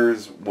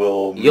monsters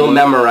will You'll move,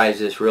 memorize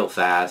this real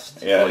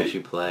fast Yeah, once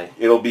you play.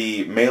 It'll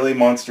be melee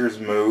monsters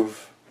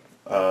move,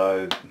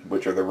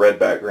 which are the red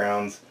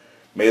backgrounds.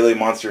 Melee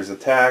monsters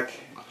attack.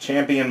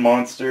 Champion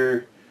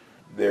monster,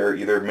 they're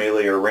either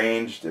melee or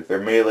ranged. If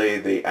they're melee,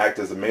 they act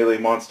as a melee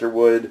monster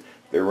would.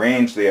 If they're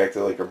ranged, they act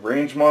like a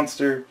ranged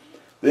monster.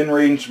 Then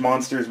ranged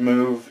monsters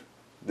move.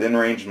 Then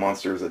ranged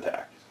monsters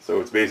attack. So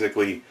it's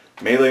basically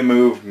melee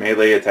move,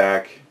 melee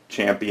attack,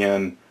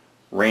 champion,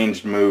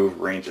 ranged move,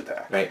 ranged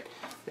attack. Right.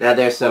 Now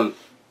there's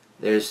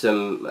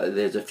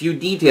a few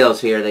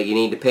details here that you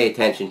need to pay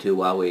attention to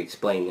while we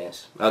explain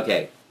this.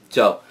 Okay,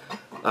 so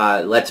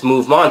let's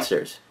move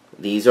monsters.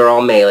 These are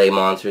all melee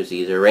monsters.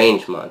 These are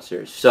ranged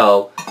monsters.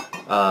 So,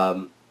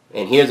 and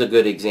here's a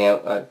good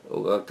example.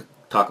 We'll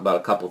talk about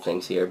a couple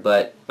things here.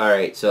 But all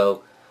right,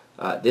 so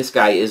this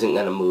guy isn't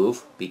going to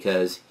move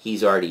because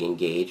he's already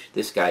engaged.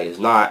 This guy is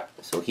not,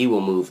 so he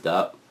will move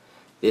up.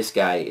 This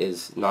guy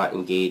is not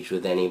engaged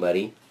with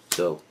anybody,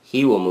 so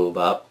he will move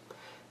up.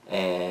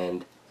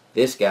 And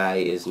this guy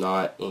is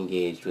not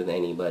engaged with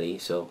anybody,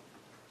 so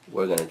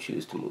we're going to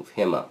choose to move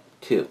him up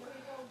too.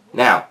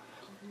 Now,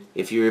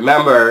 if you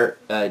remember,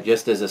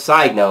 just as a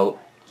side note,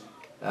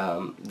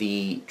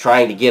 the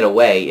trying to get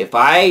away, if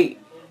I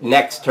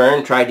next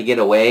turn tried to get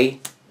away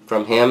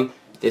from him,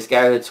 this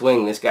guy would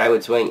swing,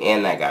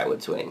 and that guy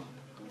would swing.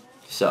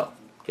 So,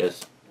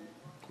 just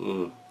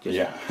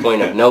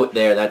point of note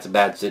there, that's a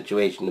bad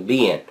situation to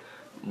be in.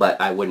 But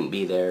I wouldn't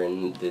be there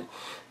in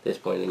this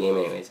point in the game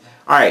anyways.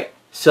 Alright,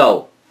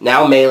 so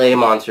now melee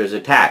monsters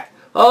attack.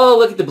 Oh,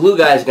 look at the blue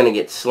guy's going to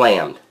get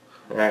slammed.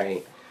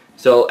 Alright,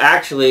 so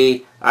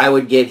actually I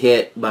would get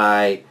hit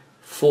by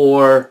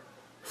 4,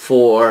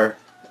 4,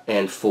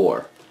 and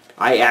 4.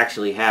 I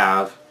actually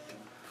have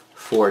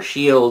 4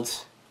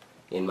 shields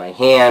in my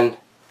hand.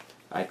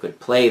 I could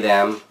play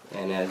them,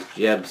 and as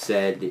Jeb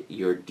said,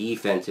 your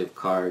defensive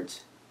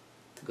cards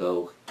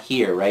go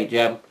here, right,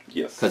 Jeb?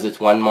 Yes. Because it's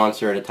one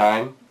monster at a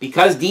time.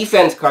 Because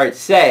defense cards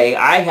say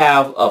I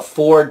have a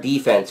 4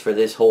 defense for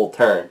this whole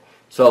turn.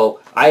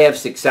 So I have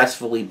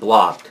successfully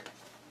blocked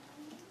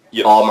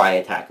all my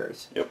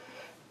attackers. Yep.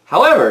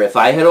 However, if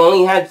I had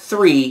only had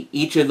 3,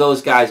 each of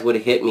those guys would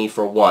have hit me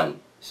for 1.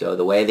 So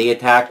the way the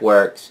attack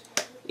works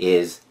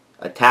is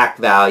attack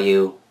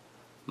value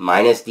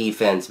minus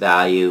defense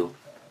value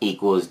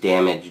equals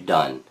damage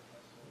done.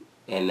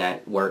 And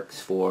that works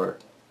for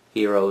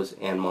heroes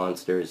and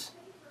monsters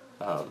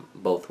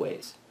both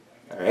ways.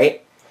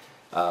 Alright?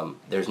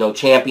 There's no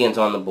champions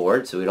on the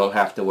board, so we don't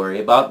have to worry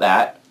about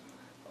that.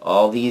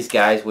 All these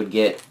guys would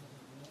get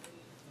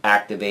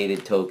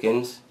activated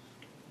tokens.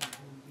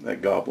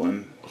 That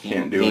goblin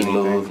can't do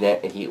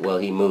anything.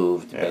 He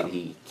moved, but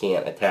he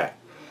can't attack.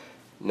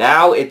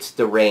 Now it's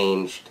the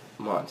ranged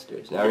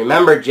monsters. Now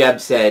remember, Jeb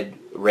said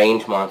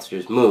ranged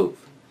monsters move.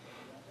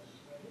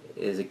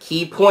 There's a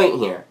key point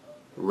here.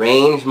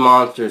 Ranged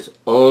monsters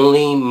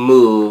only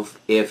move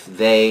if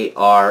they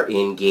are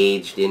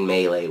engaged in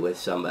melee with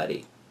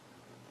somebody.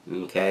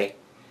 Okay?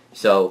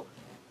 So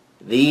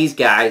these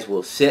guys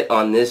will sit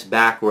on this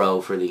back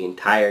row for the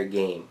entire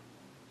game.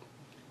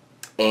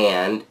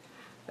 And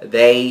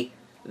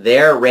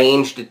their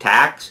ranged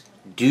attacks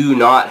do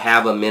not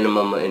have a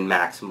minimum and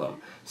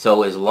maximum.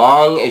 So as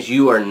long as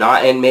you are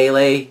not in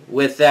melee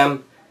with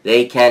them,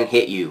 they can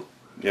hit you.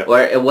 Yep.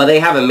 Or, well, they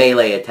have a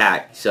melee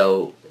attack,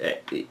 so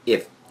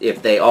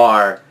if they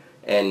are,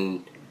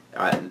 and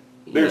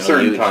there are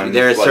certain times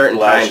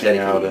that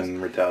out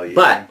and retaliate.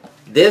 But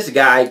this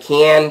guy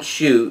can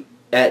shoot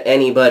at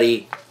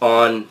anybody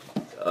on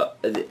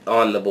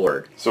the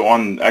board. So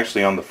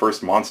actually on the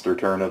first monster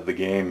turn of the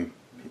game,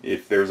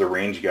 if there's a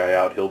range guy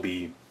out, he'll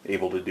be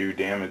able to do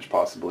damage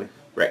possibly.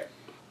 Right.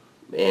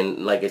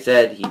 And like I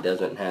said, he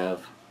doesn't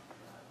have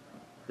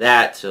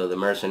that, so the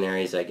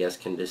Mercenaries, I guess,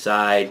 can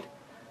decide.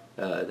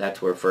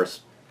 That's where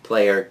first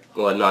player,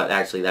 well, not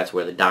actually, that's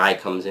where the die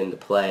comes into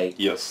play.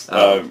 Yes.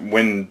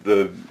 When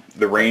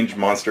the range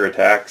monster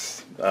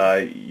attacks,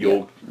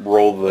 you'll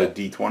roll the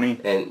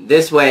d20. And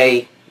this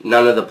way,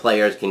 none of the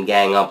players can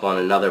gang up on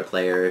another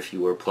player if you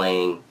were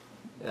playing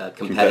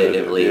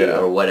competitively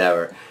or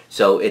whatever.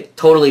 So it's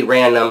totally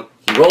random.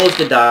 He rolls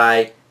the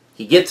die.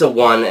 He gets a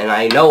 1, and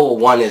I know a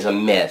 1 is a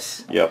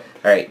miss. Yep.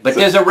 All right, but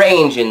there's a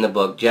range in the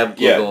book. Jeb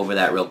can go over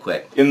that real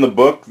quick. In the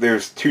book,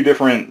 there's 2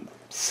 different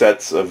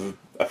sets of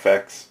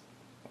effects,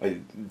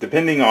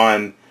 depending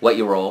on what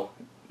you roll.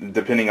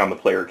 Depending on the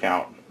player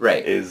count,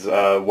 right, is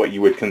what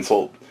you would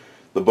consult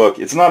the book.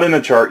 It's not in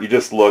a chart. You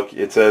just look.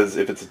 It says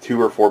if it's a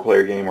 2 or 4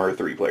 player game or a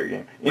 3 player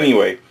game. Right.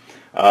 Anyway,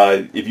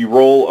 if you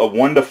roll a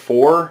 1 to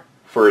 4.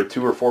 For a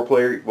 2 or 4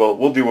 player, well,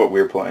 we'll do what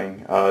we're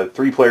playing.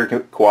 3 player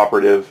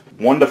cooperative.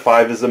 1 to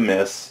 5 is a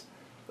miss.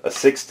 A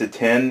 6 to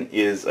 10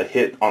 is a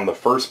hit on the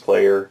first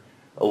player.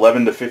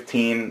 11 to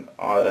 15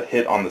 a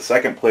hit on the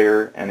second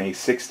player, and a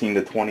 16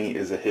 to 20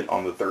 is a hit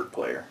on the third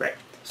player. Right.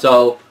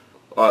 So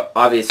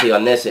obviously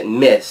on this it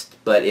missed,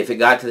 but if it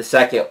got to the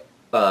second,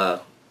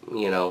 the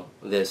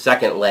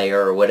second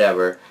layer or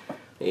whatever,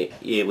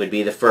 it would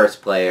be the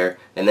first player,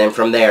 and then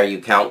from there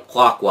you count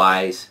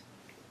clockwise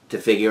to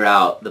figure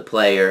out the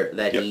player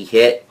that he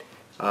hit.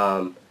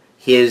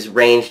 His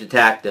ranged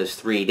attack does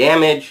 3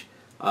 damage.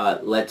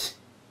 Let's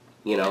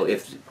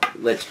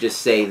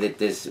just say that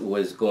this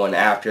was going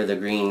after the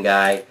green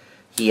guy.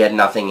 He had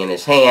nothing in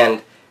his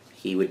hand.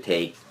 He would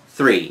take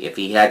 3. If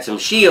he had some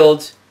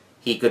shields,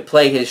 he could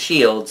play his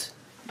shields.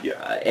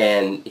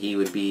 And he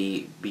would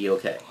be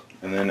okay.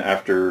 And then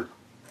after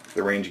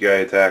the range guy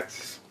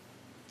attacks,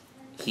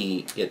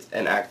 he gets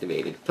an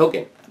activated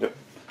token. Yep.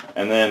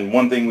 And then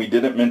one thing we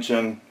didn't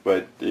mention,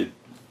 but it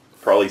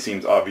probably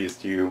seems obvious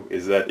to you,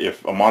 is that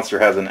if a monster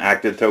has an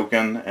active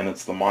token and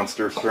it's the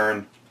monster's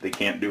turn, they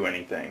can't do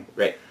anything.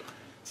 Right.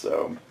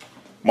 So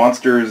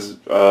monsters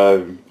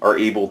are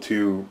able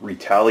to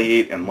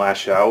retaliate and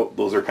lash out.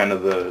 Those are kind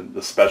of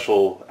the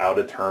special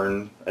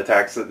out-of-turn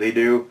attacks that they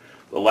do.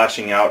 The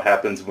lashing out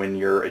happens when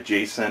you're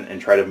adjacent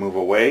and try to move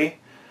away.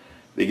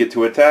 They get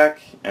to attack,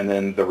 and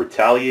then the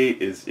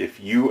retaliate is if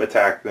you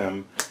attack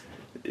them,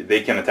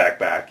 they can attack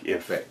back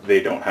if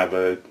they don't have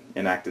an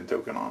enacted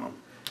token on them.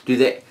 Do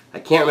they? I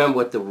can't remember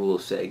what the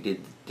rules say. Do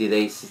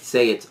they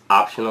say it's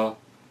optional?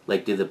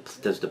 Like, does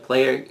the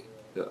player,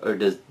 or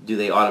do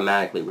they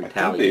automatically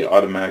retaliate? I think they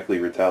automatically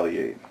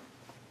retaliate.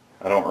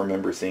 I don't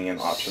remember seeing an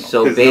optional.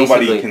 So because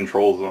nobody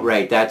controls them.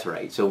 Right, that's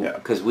right. So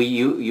because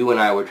you and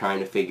I were trying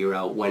to figure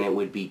out when it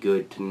would be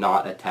good to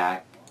not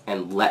attack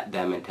and let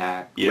them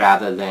attack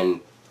rather than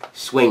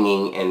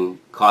swinging and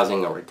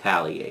causing a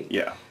retaliate.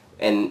 Yeah.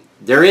 And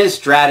there is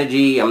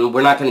strategy. I mean,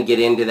 we're not going to get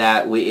into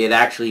that. It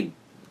actually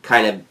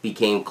kind of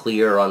became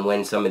clear on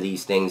when some of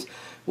these things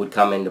would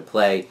come into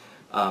play.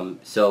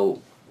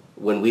 So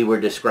when we were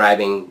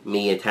describing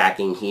me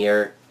attacking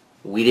here,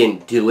 we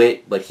didn't do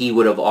it, but he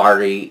would have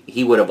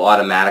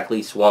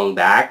automatically swung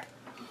back.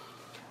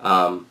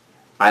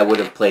 I would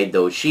have played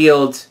those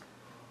shields.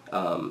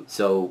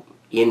 So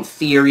in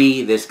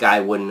theory, this guy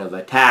wouldn't have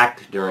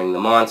attacked during the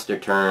monster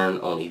turn.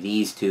 Only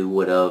these two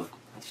would have.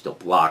 I still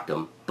blocked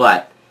them,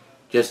 but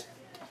just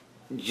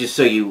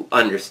so you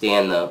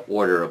understand the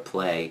order of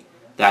play,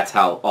 that's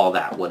how all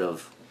that would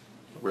have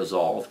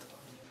resolved.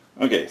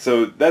 Okay,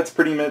 so that's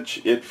pretty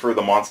much it for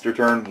the monster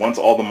turn. Once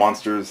all the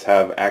monsters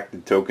have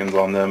active tokens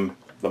on them,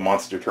 the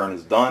monster turn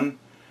is done.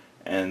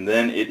 And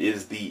then it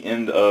is the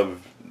end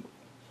of...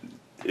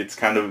 It's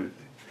kind of...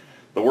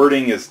 The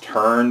wording is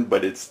turn,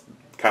 but it's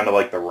kind of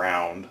like the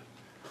round.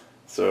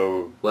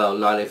 So... Well,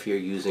 not if you're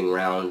using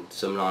round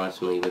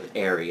synonymously with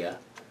area.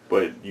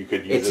 But you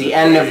could use it's the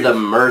end of the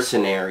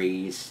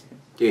Mercenaries.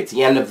 It's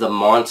the end of the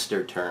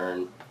monster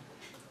turn.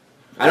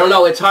 I don't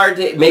know, it's hard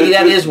to... Maybe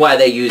that is why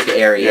they used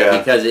area,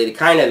 because it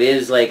kind of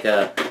is like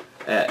a...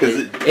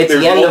 it's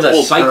the end of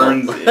the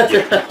cycle.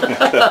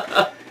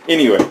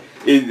 Anyway,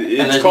 and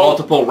there's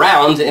multiple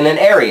rounds in an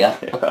area.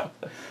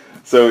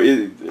 So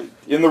in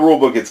the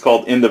rulebook it's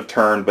called end of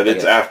turn, but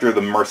it's after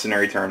the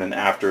mercenary turn and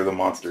after the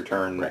monster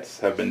turns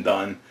have been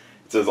done.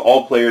 It says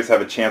all players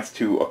have a chance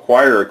to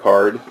acquire a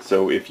card,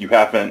 so if you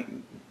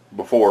haven't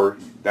before,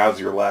 now's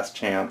your last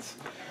chance.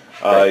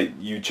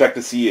 You check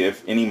to see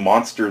if any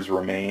monsters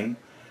remain.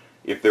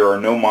 If there are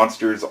no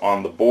monsters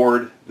on the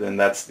board, then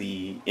that's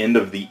the end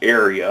of the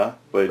area.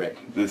 But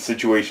the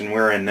situation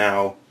we're in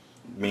now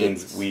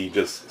means we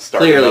just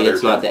start clearly another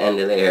it's not the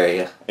end of the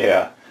area.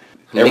 Yeah.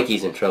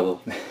 Mickey's in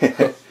trouble.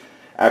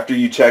 After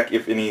you check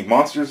if any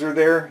monsters are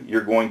there,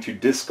 you're going to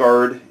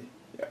discard...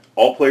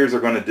 All players are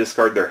going to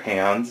discard their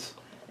hands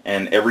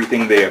and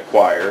everything they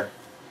acquire.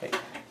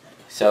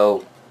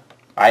 So,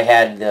 I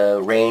had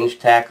the range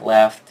attack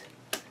left,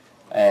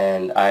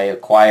 and I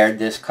acquired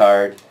this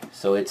card,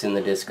 so it's in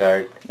the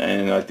discard.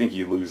 And I think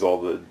you lose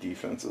all the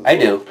defenses. I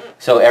do.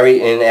 So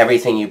in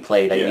everything you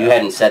played, you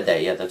hadn't said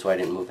that yet, that's why I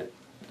didn't move it.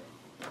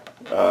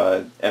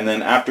 And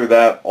then after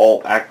that,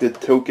 all active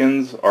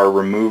tokens are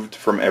removed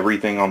from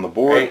everything on the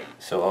board. Right.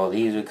 So all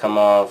these would come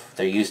off.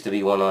 There used to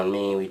be one on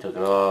me, we took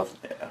it off.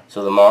 Yeah.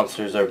 So the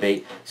monsters are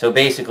so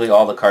basically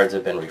all the cards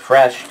have been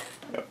refreshed.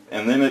 Yep.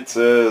 And then it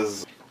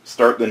says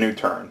start the new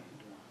turn.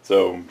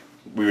 So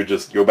we would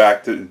just go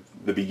back to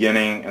the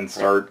beginning and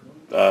start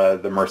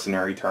the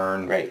mercenary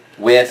turn. Right.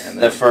 With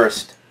the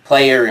first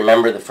player.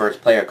 Remember, the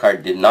first player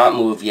card did not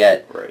move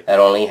yet. Right. That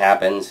only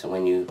happens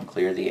when you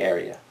clear the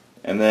area.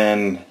 And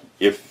then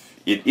if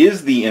it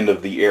is the end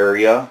of the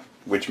area,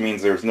 which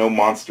means there's no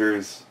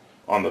monsters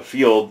on the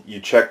field, you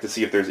check to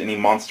see if there's any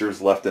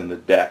monsters left in the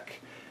deck.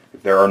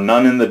 If there are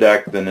none in the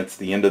deck, then it's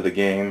the end of the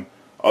game.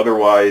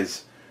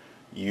 Otherwise,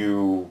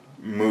 you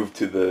move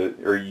to the,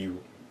 or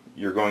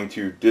you're going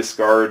to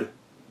discard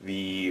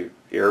the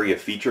area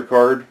feature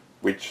card,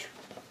 which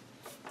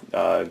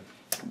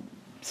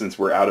since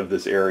we're out of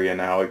this area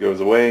now, it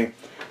goes away.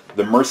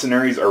 The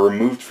mercenaries are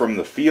removed from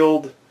the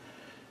field,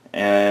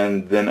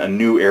 and then a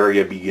new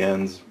area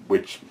begins,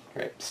 which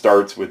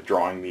starts with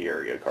drawing the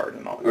area card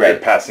and all that.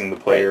 Right. Passing the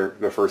player,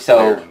 the first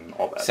player, and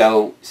all that.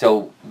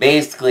 So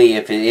basically,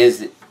 if it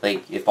is,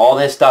 like, if all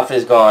this stuff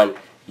is gone,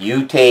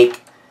 you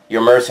take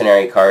your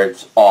mercenary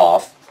cards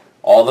off,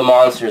 all the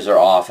monsters are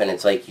off, and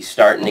it's like you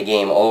starting the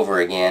game over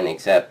again,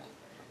 except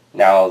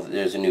Now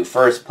there's a new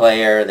first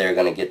player. They're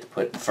going to get to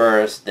put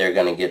first. They're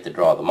going to get to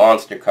draw the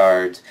monster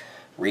cards,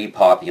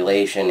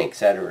 repopulation,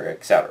 etc.,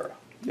 etc.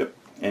 Yep.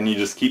 And you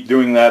just keep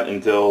doing that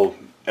until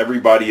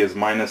everybody is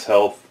minus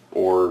health,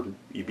 or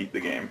you beat the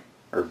game,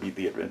 or beat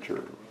the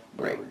adventure,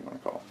 whatever you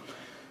want to call it.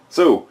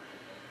 So,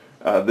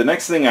 the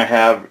next thing I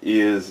have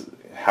is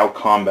how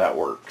combat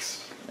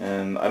works.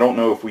 And I don't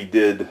know if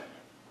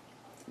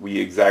we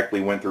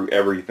exactly went through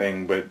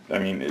everything, but I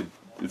mean,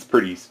 it's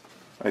pretty,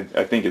 I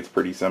think it's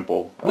pretty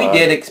simple. We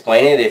did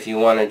explain it. If you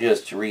want to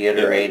just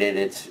reiterate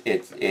it,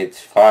 it's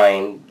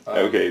fine.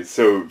 Okay,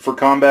 so for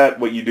combat,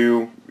 what you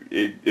do,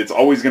 it's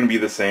always going to be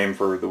the same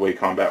for the way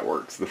combat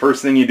works. The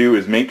first thing you do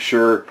is make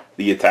sure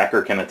the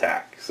attacker can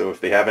attack. So if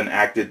they have an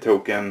acted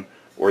token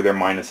or they're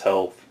minus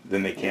health,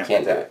 then they can't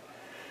attack.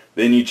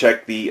 Then you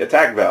check the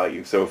attack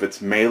value. So if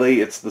it's melee,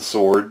 it's the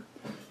sword.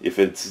 If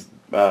it's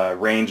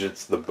range,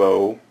 it's the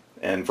bow.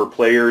 And for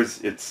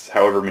players, it's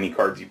however many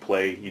cards you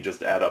play. You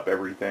just add up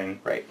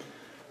everything. Right.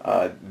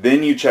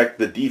 Then you check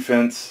the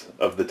defense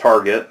of the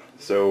target.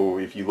 So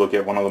if you look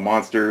at one of the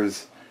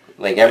monsters,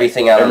 like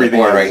everything out on the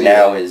board right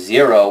now is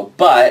 0,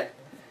 but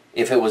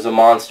if it was a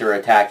monster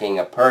attacking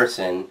a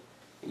person,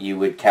 you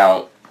would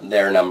count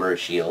their number of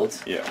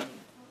shields. Yeah.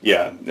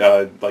 Yeah,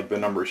 like the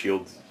number of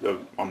shields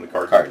on the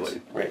cards you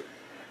played.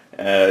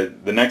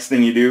 Right. The next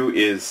thing you do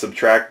is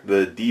subtract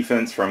the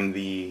defense from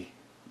the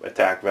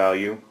attack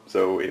value.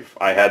 So if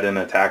I had an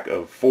attack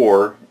of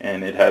 4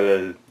 and it had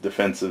a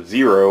defense of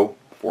 0,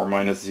 4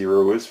 minus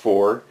 0 is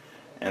 4,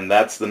 and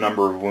that's the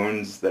number of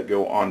wounds that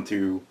go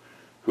onto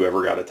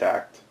whoever got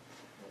attacked.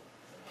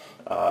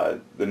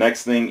 The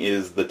next thing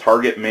is the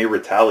target may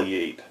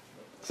retaliate.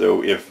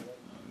 So if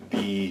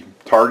the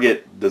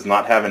target does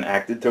not have an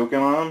acted token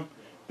on them,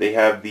 they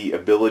have the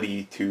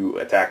ability to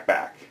attack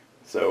back.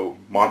 So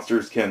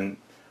monsters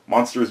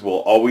will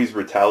always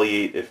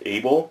retaliate if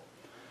able,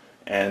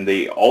 and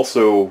they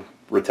also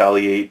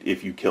retaliate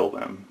if you kill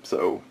them.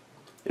 So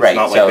it's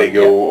not like they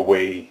go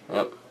away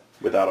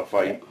without a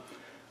fight.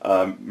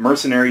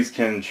 Mercenaries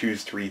can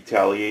choose to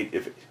retaliate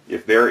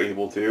if they're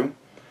able to.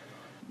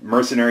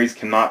 Mercenaries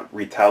cannot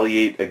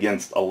retaliate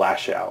against a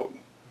lash out.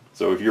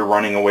 So if you're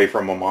running away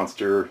from a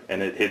monster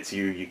and it hits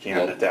you, you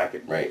can't attack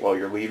it while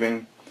you're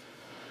leaving.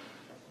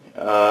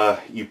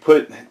 You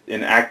put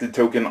an acted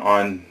token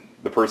on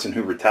the person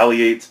who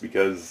retaliates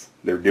because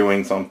they're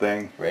doing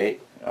something. Right.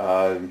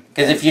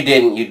 Because if you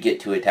didn't, you'd get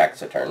 2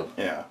 attacks a turn.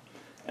 Yeah.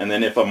 And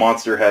then if a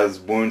monster has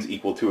wounds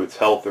equal to its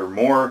health or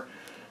more,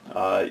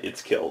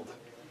 it's killed.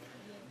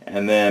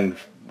 And then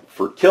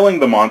for killing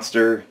the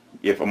monster,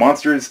 if a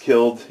monster is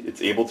killed,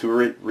 it's able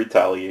to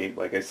retaliate,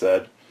 like I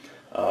said.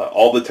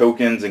 All the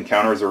tokens and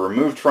counters are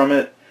removed from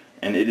it,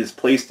 and it is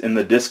placed in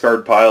the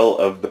discard pile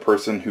of the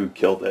person who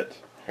killed it.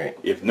 Right.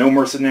 If no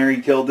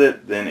mercenary killed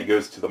it, then it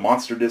goes to the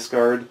monster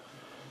discard.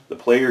 The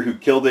player who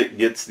killed it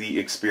gets the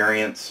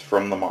experience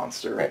from the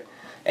monster. Right.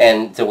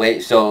 And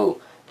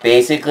so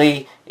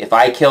basically, if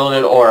I killed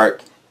an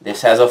orc,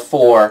 this has a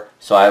 4,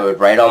 so I would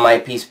write on my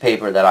piece of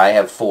paper that I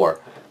have 4.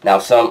 Now,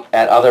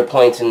 at other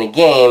points in the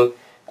game,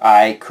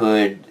 I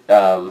could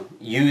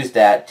use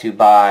that to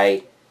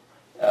buy.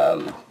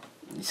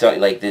 So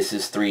like this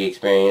is 3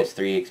 experience,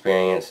 3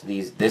 experience.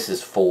 This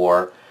is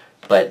 4,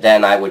 but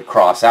then I would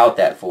cross out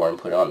that 4 and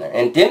put it on there.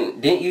 And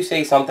didn't you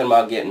say something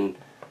about getting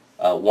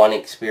 1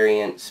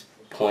 experience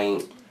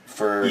point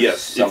for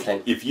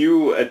something? If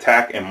you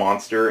attack a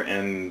monster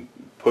and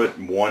put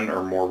 1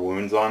 or more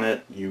wounds on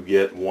it, you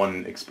get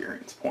 1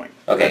 experience point.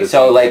 Okay,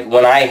 so like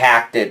when I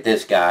hacked at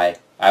this guy,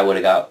 I would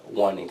have got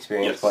 1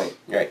 experience point.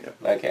 Right. Yep.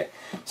 Okay.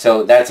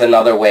 So that's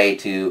another way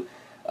to,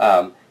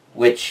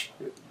 which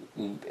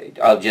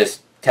I'll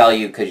just tell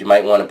you because you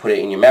might want to put it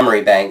in your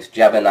memory banks.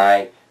 Jeb and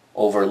I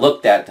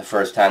overlooked that the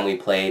first time we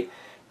played.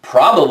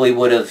 Probably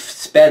would have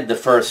sped the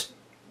first,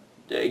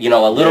 a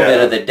little bit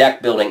of the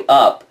deck building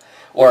up,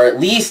 or at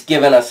least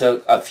given us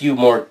a few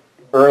more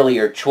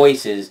earlier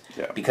choices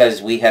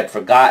because we had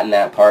forgotten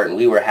that part and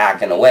we were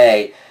hacking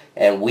away.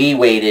 And we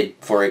waited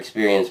for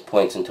experience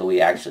points until we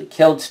actually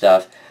killed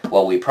stuff.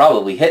 Well, we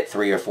probably hit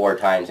 3 or 4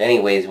 times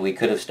anyways. We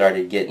could have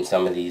started getting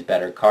some of these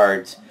better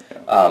cards.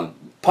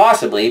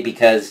 Possibly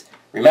because,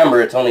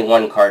 remember, it's only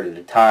 1 card at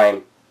a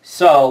time.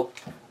 So,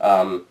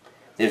 I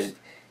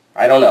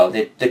don't know.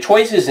 The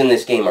choices in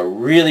this game are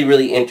really,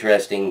 really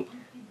interesting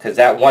because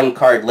that 1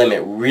 card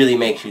limit really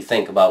makes you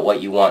think about what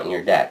you want in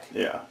your deck.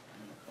 Yeah.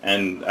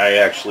 And I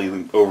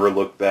actually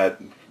overlooked that.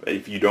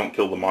 If you don't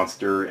kill the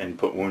monster and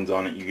put wounds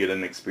on it, you get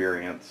an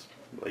experience.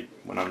 Like,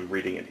 when I'm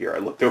reading it here, I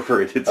looked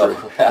over it. It's on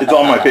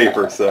my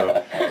paper,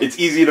 so it's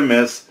easy to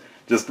miss.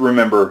 Just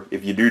remember,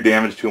 if you do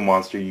damage to a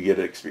monster, you get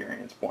an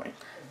experience point.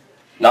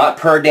 Not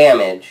per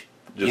damage.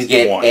 Just you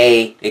get 1.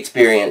 a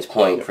experience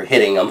point for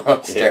hitting a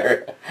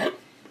monster. Yeah.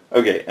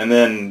 Okay, and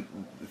then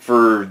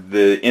for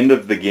the end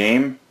of the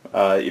game,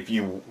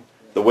 the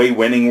way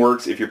winning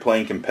works, if you're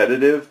playing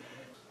competitive,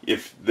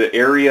 if the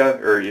area,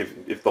 or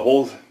if the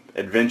whole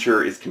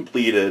adventure is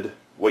completed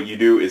what you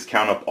do is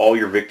count up all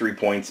your victory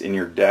points in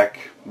your deck,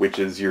 which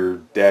is your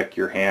deck,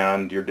 your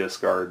hand, your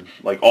discard,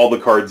 like all the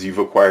cards you've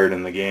acquired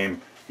in the game.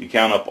 You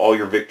count up all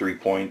your victory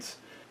points.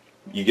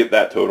 You get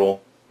that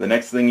total. The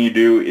next thing you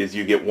do is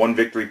you get 1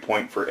 victory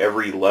point for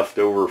every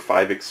leftover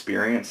 5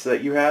 experience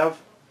that you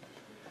have.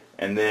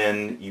 And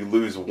then you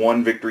lose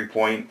 1 victory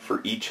point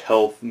for each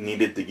health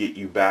needed to get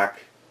you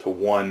back to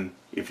 1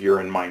 if you're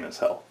in minus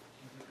health.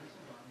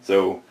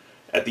 So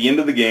at the end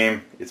of the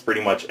game, it's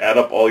pretty much add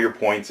up all your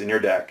points in your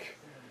deck,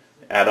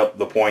 add up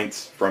the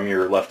points from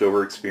your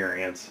leftover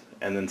experience,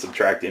 and then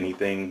subtract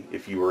anything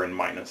if you were in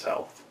minus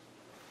health.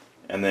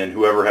 And then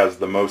whoever has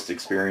the most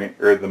experience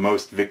or the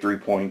most victory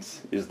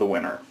points is the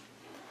winner.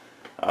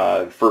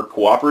 For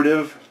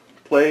cooperative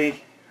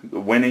play, the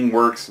winning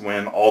works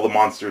when all the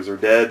monsters are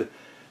dead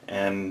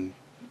and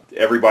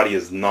everybody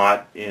is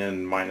not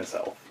in minus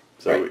health.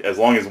 So as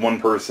long as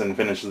one person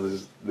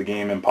finishes the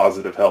game in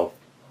positive health,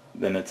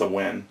 then it's a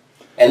win.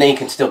 And then you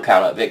can still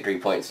count up victory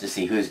points to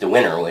see who's the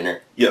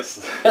winner.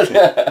 Yes.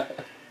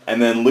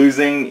 And then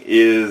losing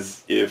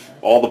is if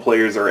all the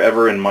players are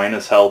ever in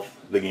minus health,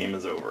 the game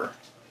is over.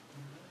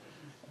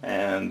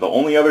 And the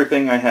only other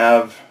thing I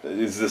have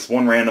is this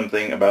one random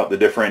thing about the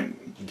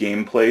different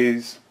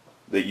gameplays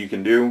that you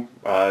can do.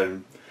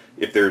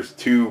 If there's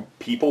 2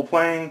 people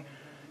playing,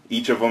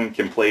 each of them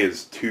can play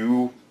as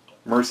 2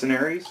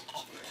 mercenaries.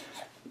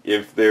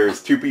 If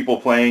there's 2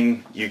 people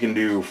playing, you can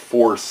do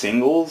 4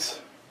 singles.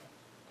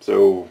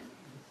 So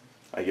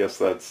I guess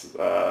that's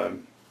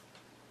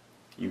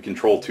you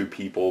control 2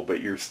 people, but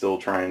you're still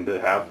trying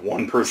to have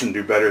one person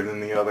do better than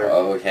the other.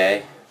 Oh,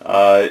 okay.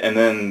 And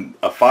then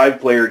a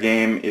 5-player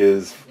game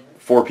is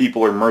 4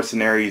 people are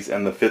mercenaries,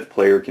 and the 5th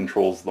player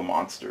controls the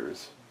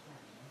monsters.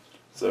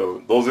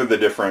 So those are the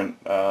different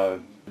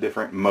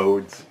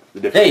modes.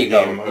 There you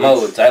go,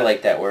 modes. I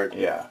like that word.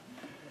 Yeah.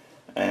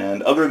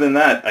 And other than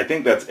that, I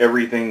think that's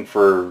everything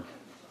for...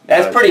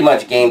 That's pretty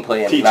much gameplay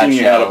in a teaching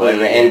you how to play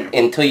the game.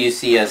 Until you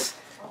see us,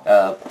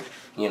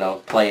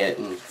 play it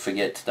and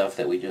forget stuff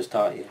that we just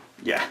taught you.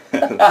 Yeah.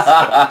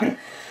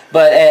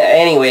 But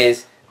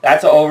anyways,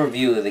 that's an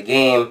overview of the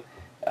game.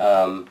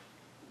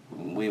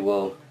 We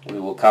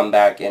will come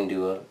back and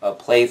do a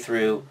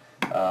playthrough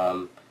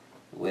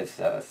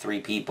with 3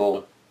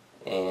 people,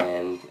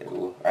 and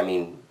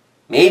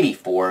maybe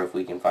 4 if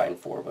we can find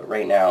 4. But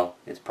right now,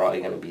 it's probably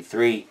going to be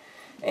 3.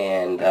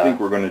 And I think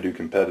we're going to do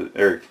competitive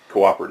or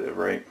cooperative,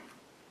 right?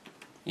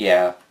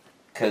 Yeah,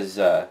 because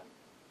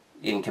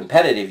in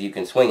competitive you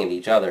can swing at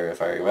each other,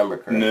 if I remember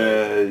correctly.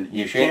 No,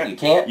 you can't. You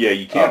can't. Yeah,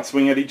 you can't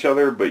swing at each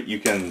other, but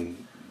you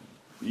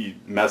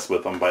mess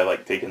with them by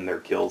like taking their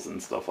kills and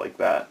stuff like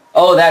that.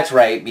 Oh, that's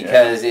right,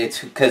 because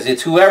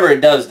it's whoever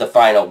does the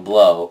final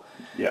blow.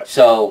 Yeah.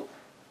 So,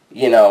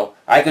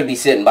 I could be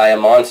sitting by a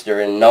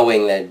monster and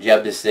knowing that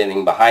Jeb is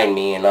sitting behind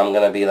me, and I'm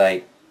gonna be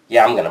like,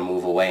 yeah, I'm going to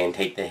move away and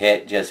take the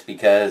hit just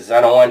because I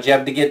don't want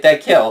Jeb to get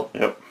that kill.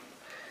 Yep.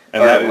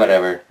 And or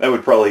whatever. That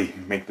would probably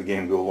make the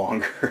game go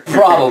longer.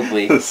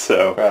 Probably.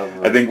 So,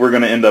 probably. I think we're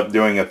going to end up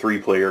doing a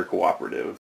 3-player cooperative.